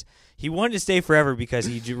 6 years. He wanted to stay forever because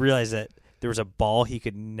he realized that there was a ball he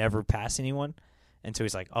could never pass anyone, and so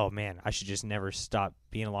he's like, "Oh man, I should just never stop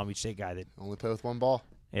being a Long Beach State guy that only play with one ball."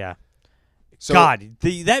 Yeah. So, God,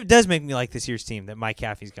 that does make me like this year's team that Mike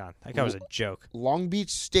Caffey's gone. That guy was a joke. Long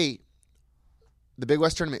Beach State, the Big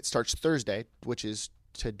West tournament starts Thursday, which is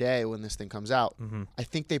today when this thing comes out. Mm-hmm. I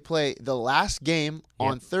think they play the last game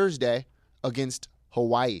on Thursday against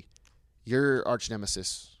Hawaii. Your arch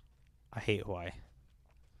nemesis. I hate Hawaii.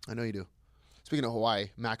 I know you do. Speaking of Hawaii,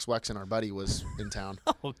 Max Wexon, our buddy, was in town.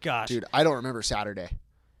 Oh, gosh. Dude, I don't remember Saturday.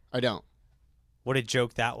 I don't. What a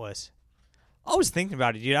joke that was. I was thinking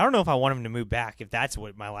about it, dude. I don't know if I want him to move back, if that's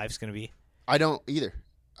what my life's going to be. I don't either.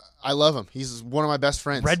 I love him. He's one of my best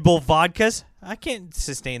friends. Red Bull vodkas. I can't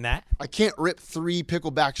sustain that. I can't rip 3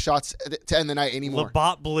 pickleback shots to end the night anymore.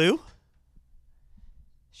 Labatt Blue.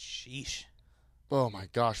 Sheesh. Oh my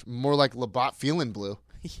gosh, more like Labatt feeling blue.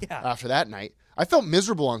 Yeah. After that night, I felt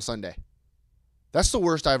miserable on Sunday. That's the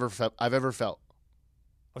worst I've ever felt.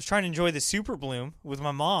 I was trying to enjoy the Super Bloom with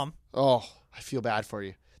my mom. Oh, I feel bad for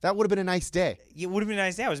you. That would have been a nice day. It would have been a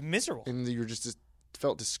nice day. I was miserable. And you were just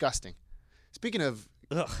felt disgusting. Speaking of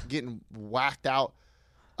Ugh. getting whacked out,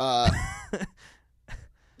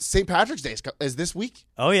 St. Patrick's Day is this week,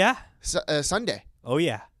 Oh, yeah. Sunday, Oh,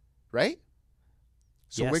 yeah. right?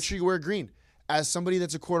 So Yes. make sure you wear green. As somebody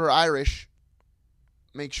that's a quarter Irish,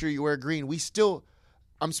 make sure you wear green.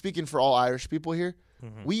 I'm speaking for all Irish people here.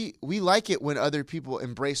 Mm-hmm. We like it when other people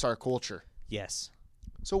embrace our culture. Yes.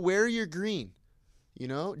 So wear your green,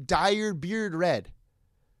 dye your beard red,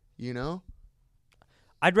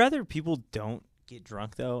 I'd rather people don't get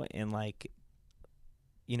drunk, though, and,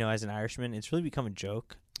 as an Irishman, it's really become a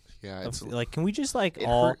joke. Yeah, it's Can we just,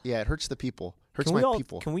 it hurts the people. Hurts my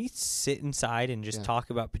people. Can we sit inside and just talk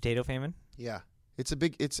about potato famine? Yeah.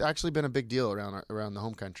 It's actually been a big deal around the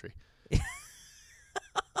home country.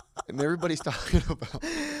 And everybody's talking about.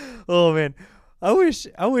 Oh man, I wish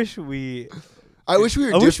we I wish we were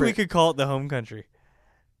I different. wish we could call it the home country.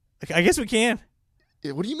 I guess we can.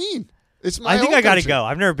 Yeah, what do you mean? It's my I think home I got to country. go.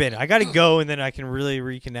 I've never been. I got to go, and then I can really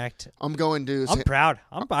reconnect. I'm going to. I'm proud.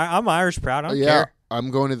 I'm Irish proud. I don't yeah, care.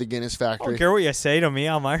 I'm going to the Guinness I factory. don't care what you say to me.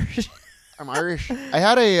 I'm Irish. I'm Irish. I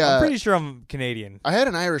had a. I'm pretty sure I'm Canadian. I had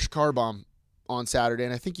an Irish car bomb on Saturday,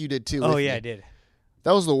 and I think you did too. Oh with yeah, me. I did.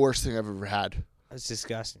 That was the worst thing I've ever had. That's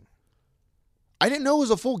disgusting. I didn't know it was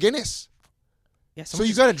a full Guinness. Yeah. So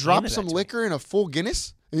you got to drop some liquor in a full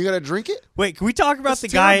Guinness, and you got to drink it. Wait, can we talk about That's the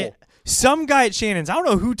guy? terrible. Some guy at Shannon's. I don't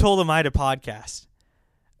know who told him I had a podcast,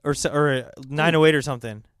 or 908 or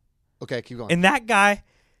something. Okay, keep going. And that guy,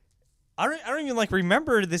 I don't even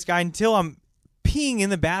remember this guy until I'm peeing in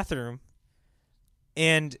the bathroom,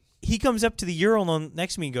 and he comes up to the urinal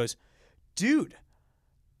next to me and goes, "Dude,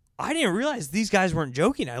 I didn't realize these guys weren't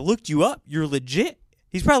joking. I looked you up. You're legit."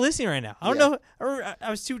 He's probably listening right now. I don't know. I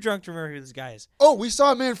was too drunk to remember who this guy is. Oh, we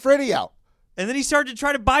saw Manfredi out. And then he started to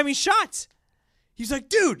try to buy me shots. He's like,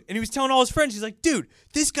 "Dude," and he was telling all his friends. He's like, "Dude,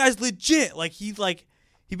 this guy's legit."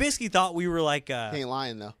 He basically thought we were like. He ain't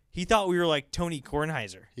lying though. He thought we were like Tony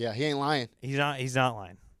Kornheiser. Yeah, he ain't lying. He's not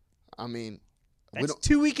lying. I mean, That's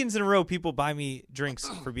 2 weekends in a row people buy me drinks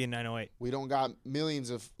for being 908. we don't got millions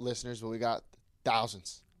of listeners, but we got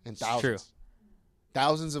thousands and thousands. True.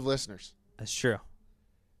 Thousands of listeners. That's true.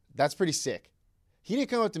 That's pretty sick. He didn't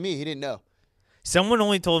come up to me. He didn't know. Someone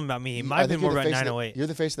only told him about me. It might I have been think more you're the about face of the- 908. You're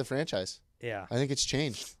the face of the franchise. Yeah. I think it's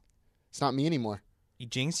changed. It's not me anymore. You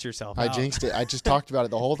jinxed yourself. I out. jinxed it. I just talked about it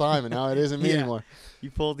the whole time, and now it isn't me Yeah. anymore. You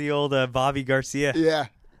pulled the old Bobby Garcia. Yeah.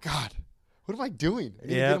 God, what am I doing? I need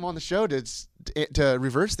to Yeah. get him on the show to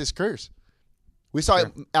reverse this curse. We saw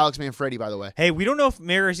Alex Manfredi, by the way, Hey, we don't know if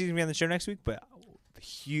Mary Garcia's going to be on the show next week, but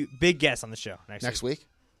big guest on the show next week.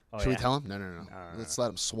 Oh, Should we yeah. tell him? No. Let's let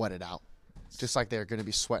him sweat it out. Just like they're going to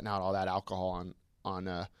be sweating out all that alcohol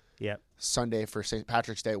on Yep. Sunday for St.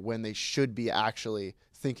 Patrick's Day when they should be actually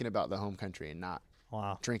thinking about the home country and not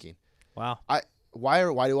Wow. drinking. Wow. Why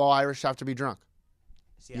do all Irish have to be drunk?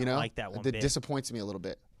 See, I don't like that one That bit. disappoints me a little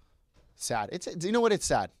bit. Sad. You know what? It's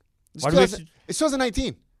sad. It's, Why do we have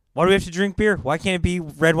 2019. Why do we have to drink beer? Why can't it be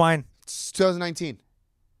red wine? It's 2019.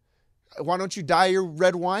 Why don't you dye your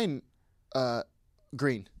red wine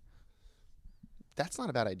green? That's not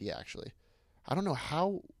a bad idea, actually. I don't know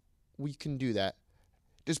how we can do that.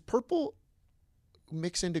 Does purple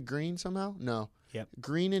mix into green somehow? No. Yep.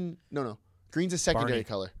 Green and no. Green's a secondary Barney.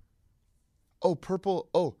 color. Oh, purple.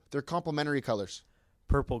 Oh, they're complementary colors.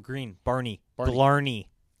 Purple, green, Barney. Barney. Blarney.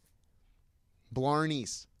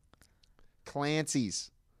 Blarneys,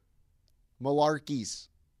 Clancy's, Malarkeys.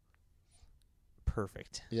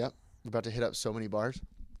 Perfect. Yep. We're about to hit up so many bars.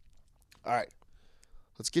 All right.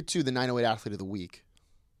 Let's get to the 908 Athlete of the Week.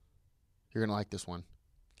 You're going to like this one.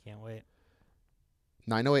 Can't wait.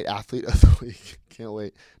 908 Athlete of the Week. Can't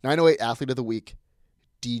wait. 908 Athlete of the Week,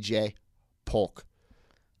 DJ Polk.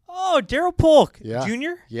 Oh, Daryl Polk. Yeah.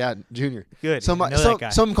 Junior? Yeah, Junior. Good. I know that guy.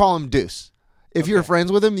 Some call him Deuce. If you're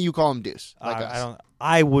friends with him, you call him Deuce. Like us. I don't.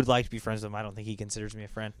 I would like to be friends with him. I don't think he considers me a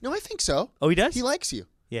friend. No, I think so. Oh, he does? He likes you.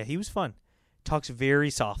 Yeah, he was fun. Talks very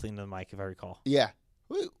softly into the mic, if I recall. Yeah.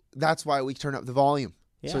 That's why we turn up the volume.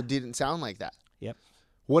 Yeah. So it didn't sound like that. Yep.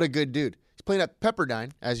 What a good dude. He's playing at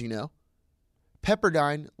Pepperdine, as you know.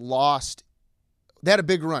 Pepperdine lost. They had a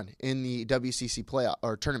big run in the WCC playoff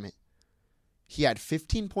or tournament. He had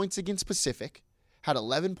 15 points against Pacific, had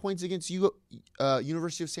 11 points against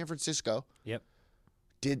University of San Francisco. Yep.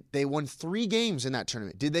 They won 3 games in that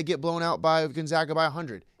tournament. Did they get blown out by Gonzaga by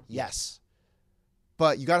 100? Yes.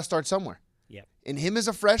 But you got to start somewhere. Yep. And him as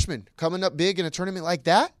a freshman coming up big in a tournament like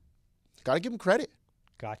that, got to give him credit.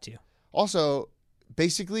 Got to. Also,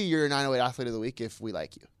 basically, you're a 908 Athlete of the Week if we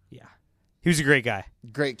like you. Yeah. He was a great guy.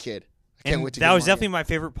 Great kid. I can't And wait to that get was him on definitely my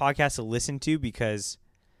favorite podcast to listen to because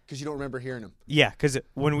you don't remember hearing him. Yeah, because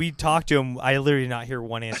when we talked to him, I literally did not hear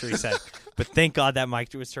one answer he said. But thank God that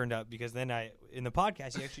mic was turned up because then in the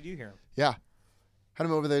podcast, you actually do hear him. Yeah. Had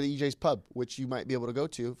him over there at EJ's Pub, which you might be able to go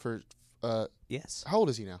to for Yes. how old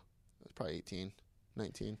is he now? Probably 18,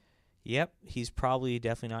 19. Yep. He's probably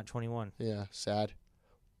definitely not 21. Yeah, sad.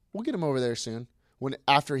 We'll get him over there soon.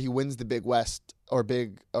 After he wins the Big West or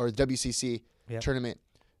WCC Yep. tournament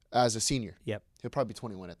as a senior. Yep. He'll probably be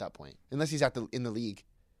 21 at that point. Unless he's in the league.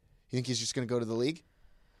 You think he's just going to go to the league?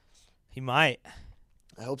 He might.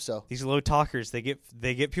 I hope so. These low talkers, they get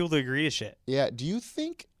people to agree to shit. Yeah, do you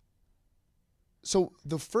think so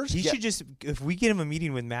the first He should just, if we get him a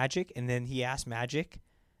meeting with Magic and then he asks Magic,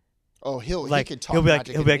 he like could talk he'll be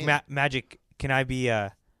Magic like Magic, can I be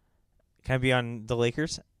on the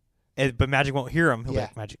Lakers? But Magic won't hear him. He'll be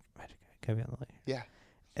like, Magic, can I be on the Lakers? Yeah.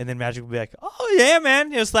 And then Magic will be like, oh yeah,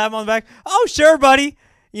 man. He'll slap him on the back. Oh sure, buddy.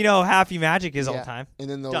 You know, happy Magic is all the time. And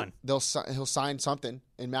then Done. he'll sign something,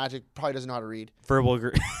 and Magic probably doesn't know how to read. Verbal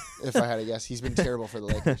agree. If I had to guess, he's been terrible for the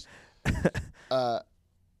Lakers.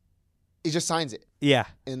 He just signs it. Yeah.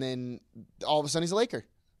 And then all of a sudden he's a Laker.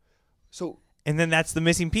 So And then that's the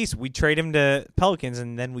missing piece. We trade him to Pelicans,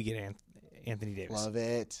 and then we get Anthony Davis. love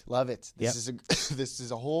it. Love it. Yep. This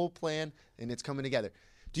is a whole plan, and it's coming together.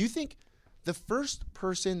 Do you think the first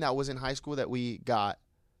person that was in high school that we got,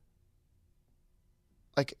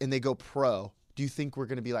 and they go pro, do you think we're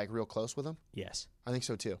going to be, real close with them? Yes. I think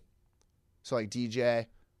so, too. So, DJ,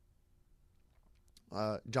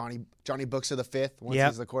 Johnny Books of the Fifth, once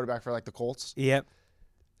he's the quarterback for, the Colts. Yep.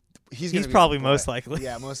 He's probably most likely.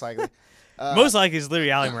 Yeah, most likely. Most likely is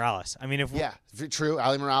literally Ali Morales. I mean, if true,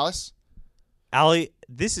 Ali Morales. Ali,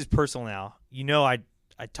 this is personal now. You know, I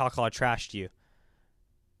talk a lot of trash to you.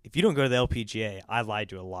 If you don't go to the LPGA, I lied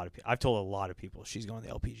to a lot of people. I've told a lot of people she's going to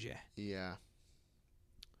the LPGA. Yeah.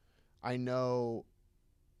 I know.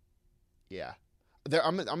 Yeah.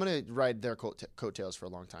 I'm going to ride their coattails for a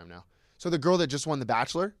long time now. So the girl that just won The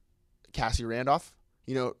Bachelor, Cassie Randolph,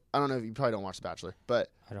 I don't know if you probably don't watch The Bachelor,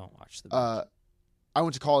 but I don't watch The Bachelor. I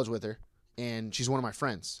went to college with her, and she's one of my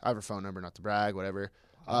friends. I have her phone number, not to brag, whatever.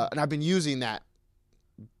 And I've been using that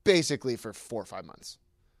basically for 4 or 5 months.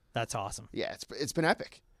 That's awesome. Yeah, it's been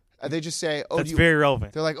epic. They just say, "Oh, that's very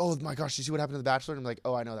relevant." They're like, "Oh my gosh, you see what happened to The Bachelor?" And I'm like,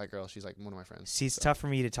 "Oh, I know that girl. She's one of my friends." See, it's tough for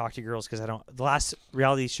me to talk to girls because I don't. The last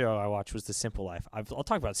reality show I watched was The Simple Life. I'll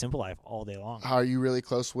talk about Simple Life all day long. How are you really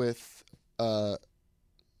close with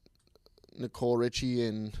Nicole Richie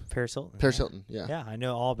and Paris Hilton? Paris Hilton, yeah. Yeah, I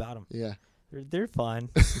know all about them. Yeah, they're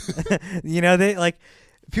fun. They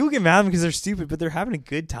people get mad at them because they're stupid, but they're having a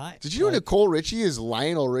good time. Did you know Nicole Richie is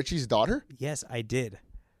Lionel Richie's daughter? Yes, I did.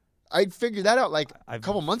 I figured that out a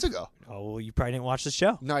couple months ago. Oh, well, you probably didn't watch the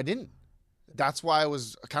show. No, I didn't. That's why I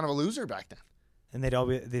was kind of a loser back then. And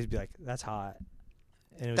they'd be like, "That's hot."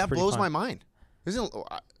 And it was that blows fun. my mind. Is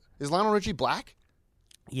Lionel Richie black?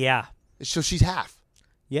 Yeah. So she's half.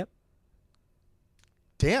 Yep.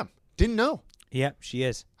 Damn. Didn't know. Yep, she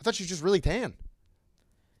is. I thought she was just really tan.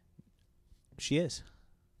 She is.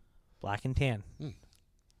 Black and tan.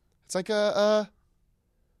 It's like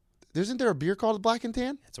isn't there a beer called Black and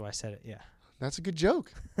Tan? That's why I said it, yeah. That's a good joke.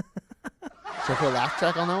 Should I put a laugh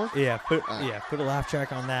track on that one? Yeah, put a laugh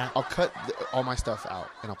track on that. I'll cut all my stuff out,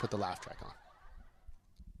 and I'll put the laugh track on.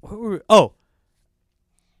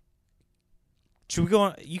 Should we go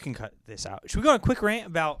on? You can cut this out. Should we go on a quick rant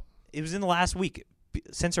about, it was in the last week,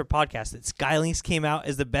 since our podcast, that Skylinks came out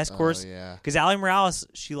as the best course? Yeah. Because Ali Morales,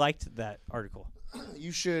 she liked that article.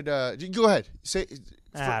 You should go ahead. Say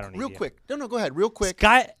I don't need real you. quick. No, go ahead. Real quick.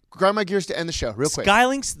 Grind my gears to end the show. Real quick.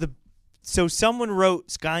 Skylinks, so someone wrote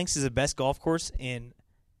Skylinks is the best golf course in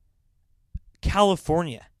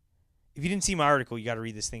California. If you didn't see my article, you got to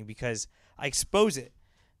read this thing because I expose it.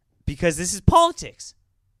 Because this is politics.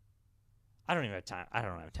 I don't even have time. I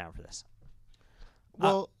don't have time for this.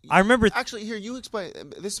 Well, I remember. Actually, here, you explain.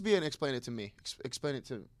 This would be an explain it to me. Explain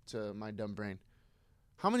it to my dumb brain.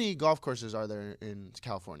 How many golf courses are there in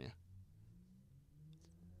California?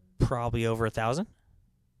 Probably over 1,000.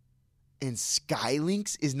 And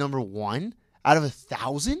Skylinks is number 1 out of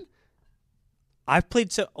 1,000? I've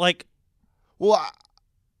played Well,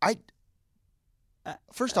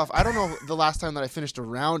 first off, I don't know the last time that I finished a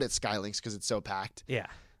round at Skylinks because it's so packed. Yeah.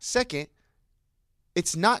 Second,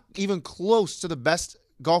 It's not even close to the best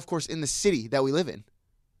golf course in the city that we live in.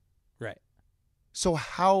 Right. So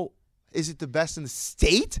how is it the best in the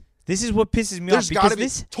state? This is what pisses me There's off. got to be.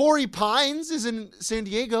 This, Torrey Pines is in San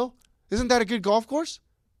Diego. Isn't that a good golf course?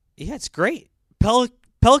 yeah, it's great.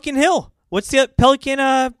 Pelican Hill. What's the Pelican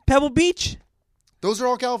Pebble Beach? Those are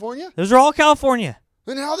all California? Those are all California.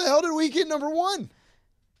 Then how the hell did we get number one?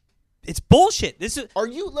 It's bullshit. This is Are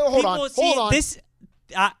you hold on? see, Hold on. This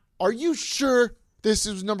Are you sure this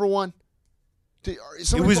is number one? it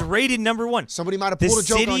was rated number one. Somebody might have The pulled a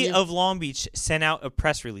joke on city you. of Long Beach sent out a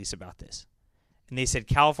press release about this. And they said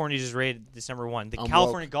California just rated this number one. The I'm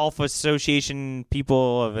California woke. Golf Association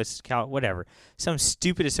people of us, whatever, some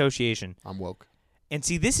stupid association. I'm woke. And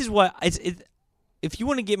see, this is what if you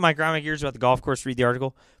want to get my grind my gears about the golf course, read the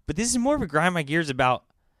article. But this is more of a grind my gears about,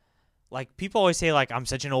 like, people always say, like, I'm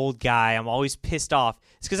such an old guy. I'm always pissed off.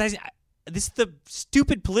 It's because this is the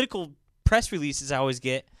stupid political press releases I always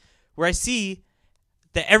get, where I see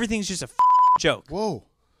that everything's just a joke. Whoa.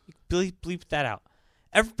 Bleep that out.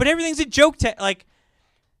 But everything's a joke. Like,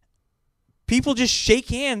 people just shake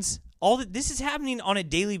hands. This is happening on a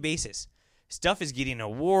daily basis. Stuff is getting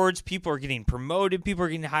awards. People are getting promoted. People are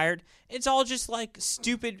getting hired. It's all just like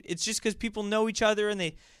stupid. It's just because people know each other and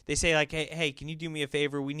they say like, hey, can you do me a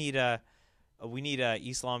favor? We need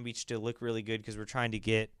East Long Beach to look really good because we're trying to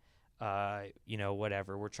get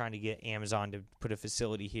whatever. We're trying to get Amazon to put a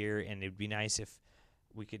facility here, and it'd be nice if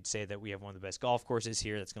we could say that we have one of the best golf courses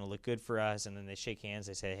here that's going to look good for us. And then they shake hands.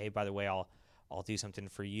 They say, hey, by the way, I'll do something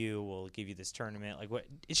for you. We'll give you this tournament. Like, what?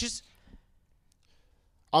 It's just.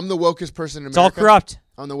 I'm the wokest person in America. It's all corrupt.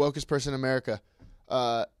 I'm the wokest person in America.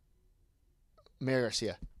 Mayor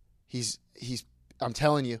Garcia. He's I'm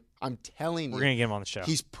telling you. We're going to get him on the show.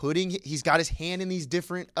 He's got his hand in these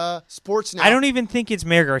different sports now. I don't even think it's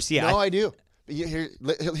Mayor Garcia. No, I do.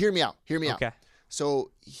 Hear me out. Okay.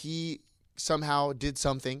 So he somehow did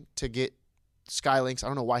something to get Skylinks. I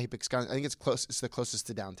don't know why he picked Skylinks. I think it's close. It's the closest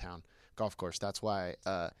to downtown golf course. That's why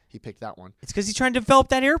he picked that one. It's because he's trying to develop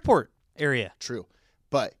that airport area. True.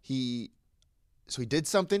 But he did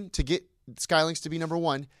something to get Skylinks to be number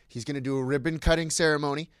one. He's going to do a ribbon cutting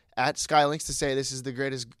ceremony at Skylinks to say this is the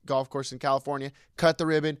greatest golf course in California. Cut the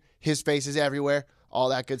ribbon. His face is everywhere. All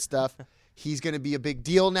that good stuff. He's going to be a big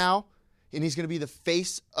deal now, and he's going to be the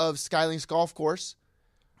face of Skylinks Golf Course.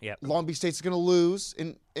 Yep. Long Beach State's going to lose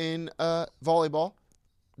in volleyball.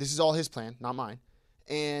 This is all his plan, not mine.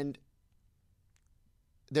 And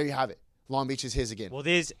there you have it. Long Beach is his again. Well,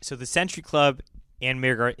 so the Century Club and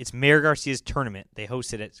it's Mayor Garcia's tournament. They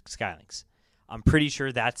host it at Skylinks. I'm pretty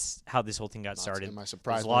sure that's how this whole thing got started.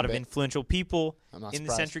 There's a lot of influential people in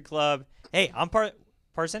the Century Club. Hey, I'm part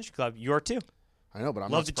of Century Club. You are too. I know, but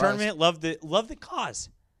I'm love not the surprised. tournament. Love the cause.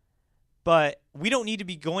 But we don't need to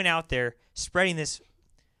be going out there spreading this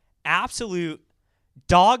absolute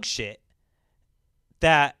dog shit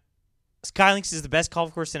that Skylinks is the best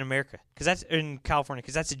golf course in America because that's in California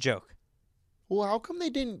because that's a joke. Well, how come they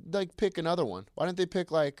didn't pick another one? Why didn't they pick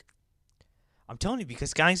I'm telling you,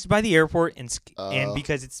 because Skylinks is by the airport and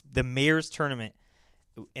because it's the mayor's tournament,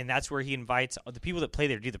 and that's where he invites the people that play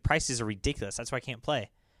there. Dude, the prices are ridiculous. That's why I can't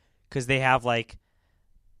play, because they have like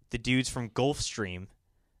the dudes from Gulfstream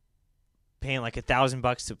paying like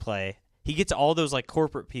 $1,000 to play. He gets all those like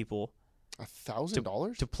corporate people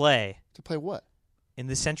 $1,000 to play. To play what? In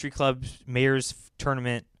the Century Club's mayor's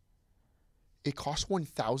tournament. It costs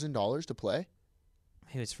 $1,000 to play?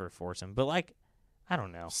 Maybe it's for a foursome, but like, I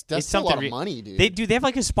don't know. That's it's a lot of money, dude. They have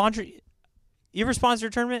like a sponsor. You ever sponsor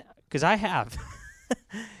a tournament? Because I have.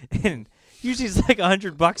 And usually it's like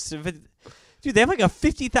 $100. Dude, they have like a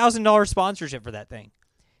 $50,000 sponsorship for that thing.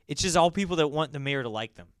 It's just all people that want the mayor to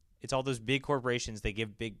like them. It's all those big corporations. They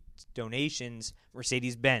give big donations,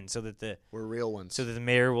 Mercedes-Benz, so that we're real ones. So that the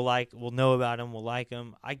mayor will know about them, will like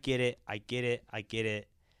them. I get it.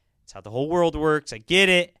 It's how the whole world works. I get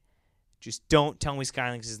it. Just don't tell me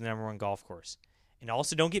Skylinks is the number one golf course. And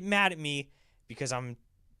also don't get mad at me because I'm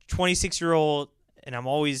 26-year-old and I'm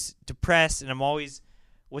always depressed and I'm always,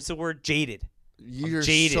 what's the word? Jaded. You're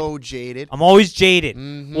jaded. So jaded. I'm always jaded.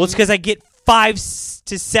 Mm-hmm. Well, it's because I get 5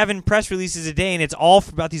 to 7 press releases a day and it's all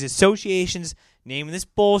about these associations naming this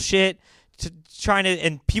bullshit,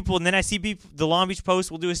 and then I see people, the Long Beach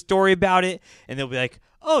Post will do a story about it and they'll be like,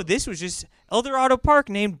 oh, this was just El Dorado Park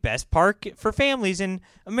named best park for families in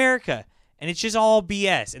America. And it's just all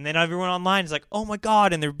BS. And then everyone online is like, oh, my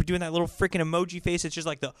God. And they're doing that little freaking emoji face. It's just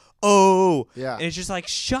like the, oh. Yeah. And it's just like,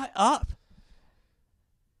 shut up.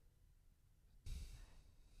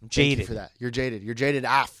 I'm Thank jaded. you for that. You're jaded. You're jaded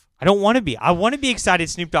off. I don't want to be. I want to be excited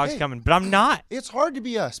Snoop Dogg's coming, but I'm not. It's hard to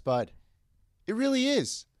be us, bud. It really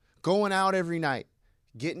is. Going out every night,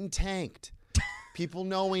 getting tanked, people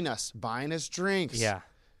knowing us, buying us drinks. Yeah.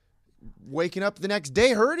 Waking up the next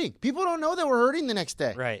day hurting. People don't know that we're hurting the next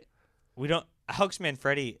day. Right. We don't. Alex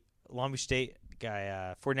Manfredi, Long Beach State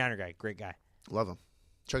guy, 49er guy, great guy. Love him.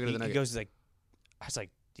 Chug it to the He nugget. goes,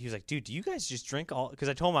 he was like, dude, do you guys just drink all? Because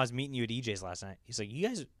I told him I was meeting you at EJ's last night. He's like, you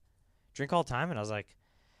guys drink all the time? And I was like,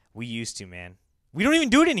 we used to, man. We don't even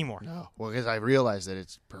do it anymore. No. Well, because I realized that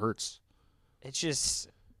it hurts. It's just.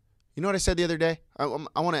 You know what I said the other day? I want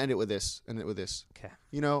to end it with this. Okay.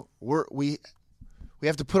 You know, we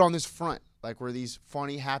have to put on this front like we're these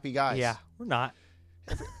funny, happy guys. Yeah, we're not.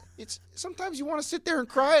 It's sometimes you want to sit there and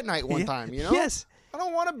cry at night one time, you know? Yes. I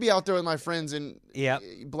don't want to be out there with my friends and Yep.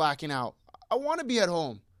 blacking out. I want to be at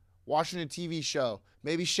home watching a TV show,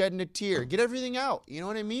 maybe shedding a tear, get everything out. You know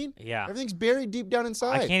what I mean? Yeah. Everything's buried deep down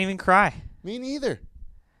inside. I can't even cry. Me neither.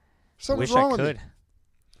 Something's Wish wrong I with could. me.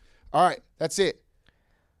 All right, that's it.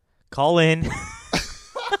 Call in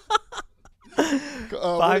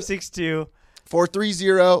 562 562.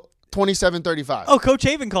 430-2735. Oh, Coach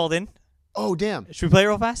Haven called in. Oh, damn. Should we play it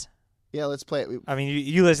real fast? Yeah, let's play it. I mean,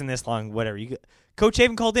 you listen this long, whatever. Coach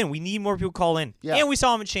Haven called in. We need more people call in. Yeah. And we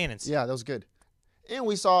saw him at Shannon's. Yeah, that was good. And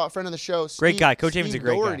we saw a friend of the show, Great Steve, guy. Coach Haven's Steve a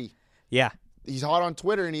great Doherty. guy. Yeah. He's hot on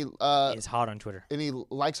Twitter, and He is hot on Twitter. and he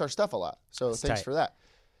likes our stuff a lot. So That's thanks tight. for that.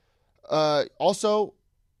 Also,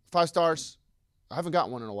 5 stars. I haven't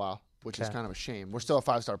gotten one in a while, which is Okay. kind of a shame. We're still a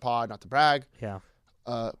 5-star pod, not to brag. Yeah.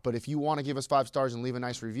 But if you want to give us 5 stars and leave a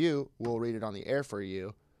nice review, we'll read it on the air for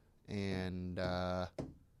you. And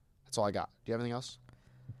that's all I got. Do you have anything else?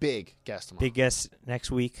 Big guest tomorrow. Big guest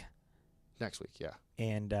next week. Next week, yeah.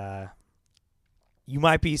 And you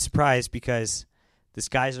might be surprised because the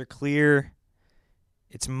skies are clear.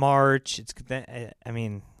 It's March. It's not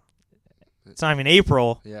even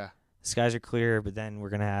April. Yeah. The skies are clear, but then we're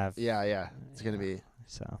going to have Yeah. It's going to be,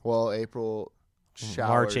 so well, April showers.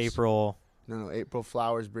 March, April. No, April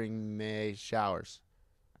flowers bring May showers.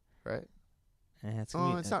 Right? It's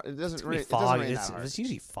gonna be, It's not. It doesn't it's gonna be rain. It doesn't foggy. rain that hard. It's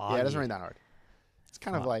usually foggy. Yeah, it doesn't rain that hard. It's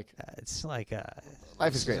kind of like It's like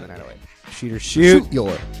life is great in the 908. shoot or shoot.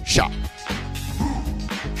 Your shot.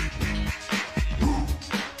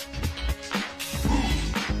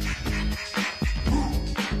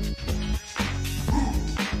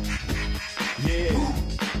 Yeah.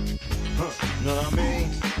 Know what I mean?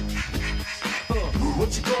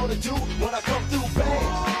 What you gonna do when I come through, babe?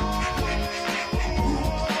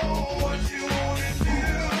 What you wanna do?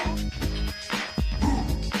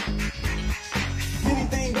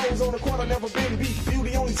 Anything goes on the court, I never been beat.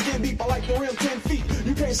 Beauty only skin deep, I like the rim 10 feet.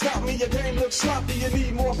 You can't stop me, your game looks sloppy. You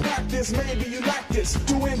need more practice, maybe you like this.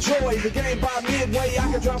 To enjoy the game by midway,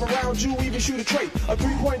 I can drive around you, even shoot a trait. A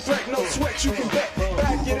 3-point threat, no sweat, you can bet.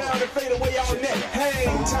 Back it out and fade away all net.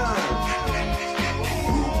 Hang time.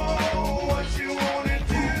 What you wanna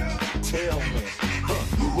do? Tell me,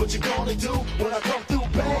 what you gonna do when I come through,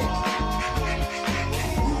 babe?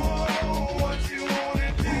 What you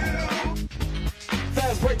wanna do?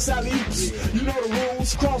 Fast breaks, alley-oops, you know the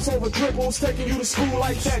rules. Crossover dribbles, taking you to school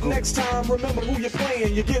like that. Next time, remember who you're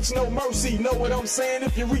playing. You gives no mercy, know what I'm saying?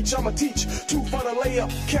 If you reach, I'ma teach. 2 for the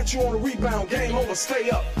layup, catch you on a rebound. Game over, stay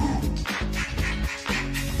up.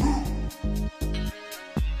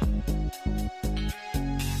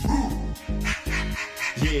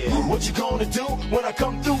 Yeah, what you gonna do when I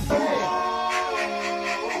come through, babe?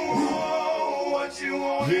 What you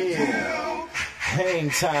wanna do? Hang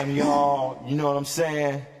time, y'all. You know what I'm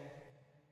saying?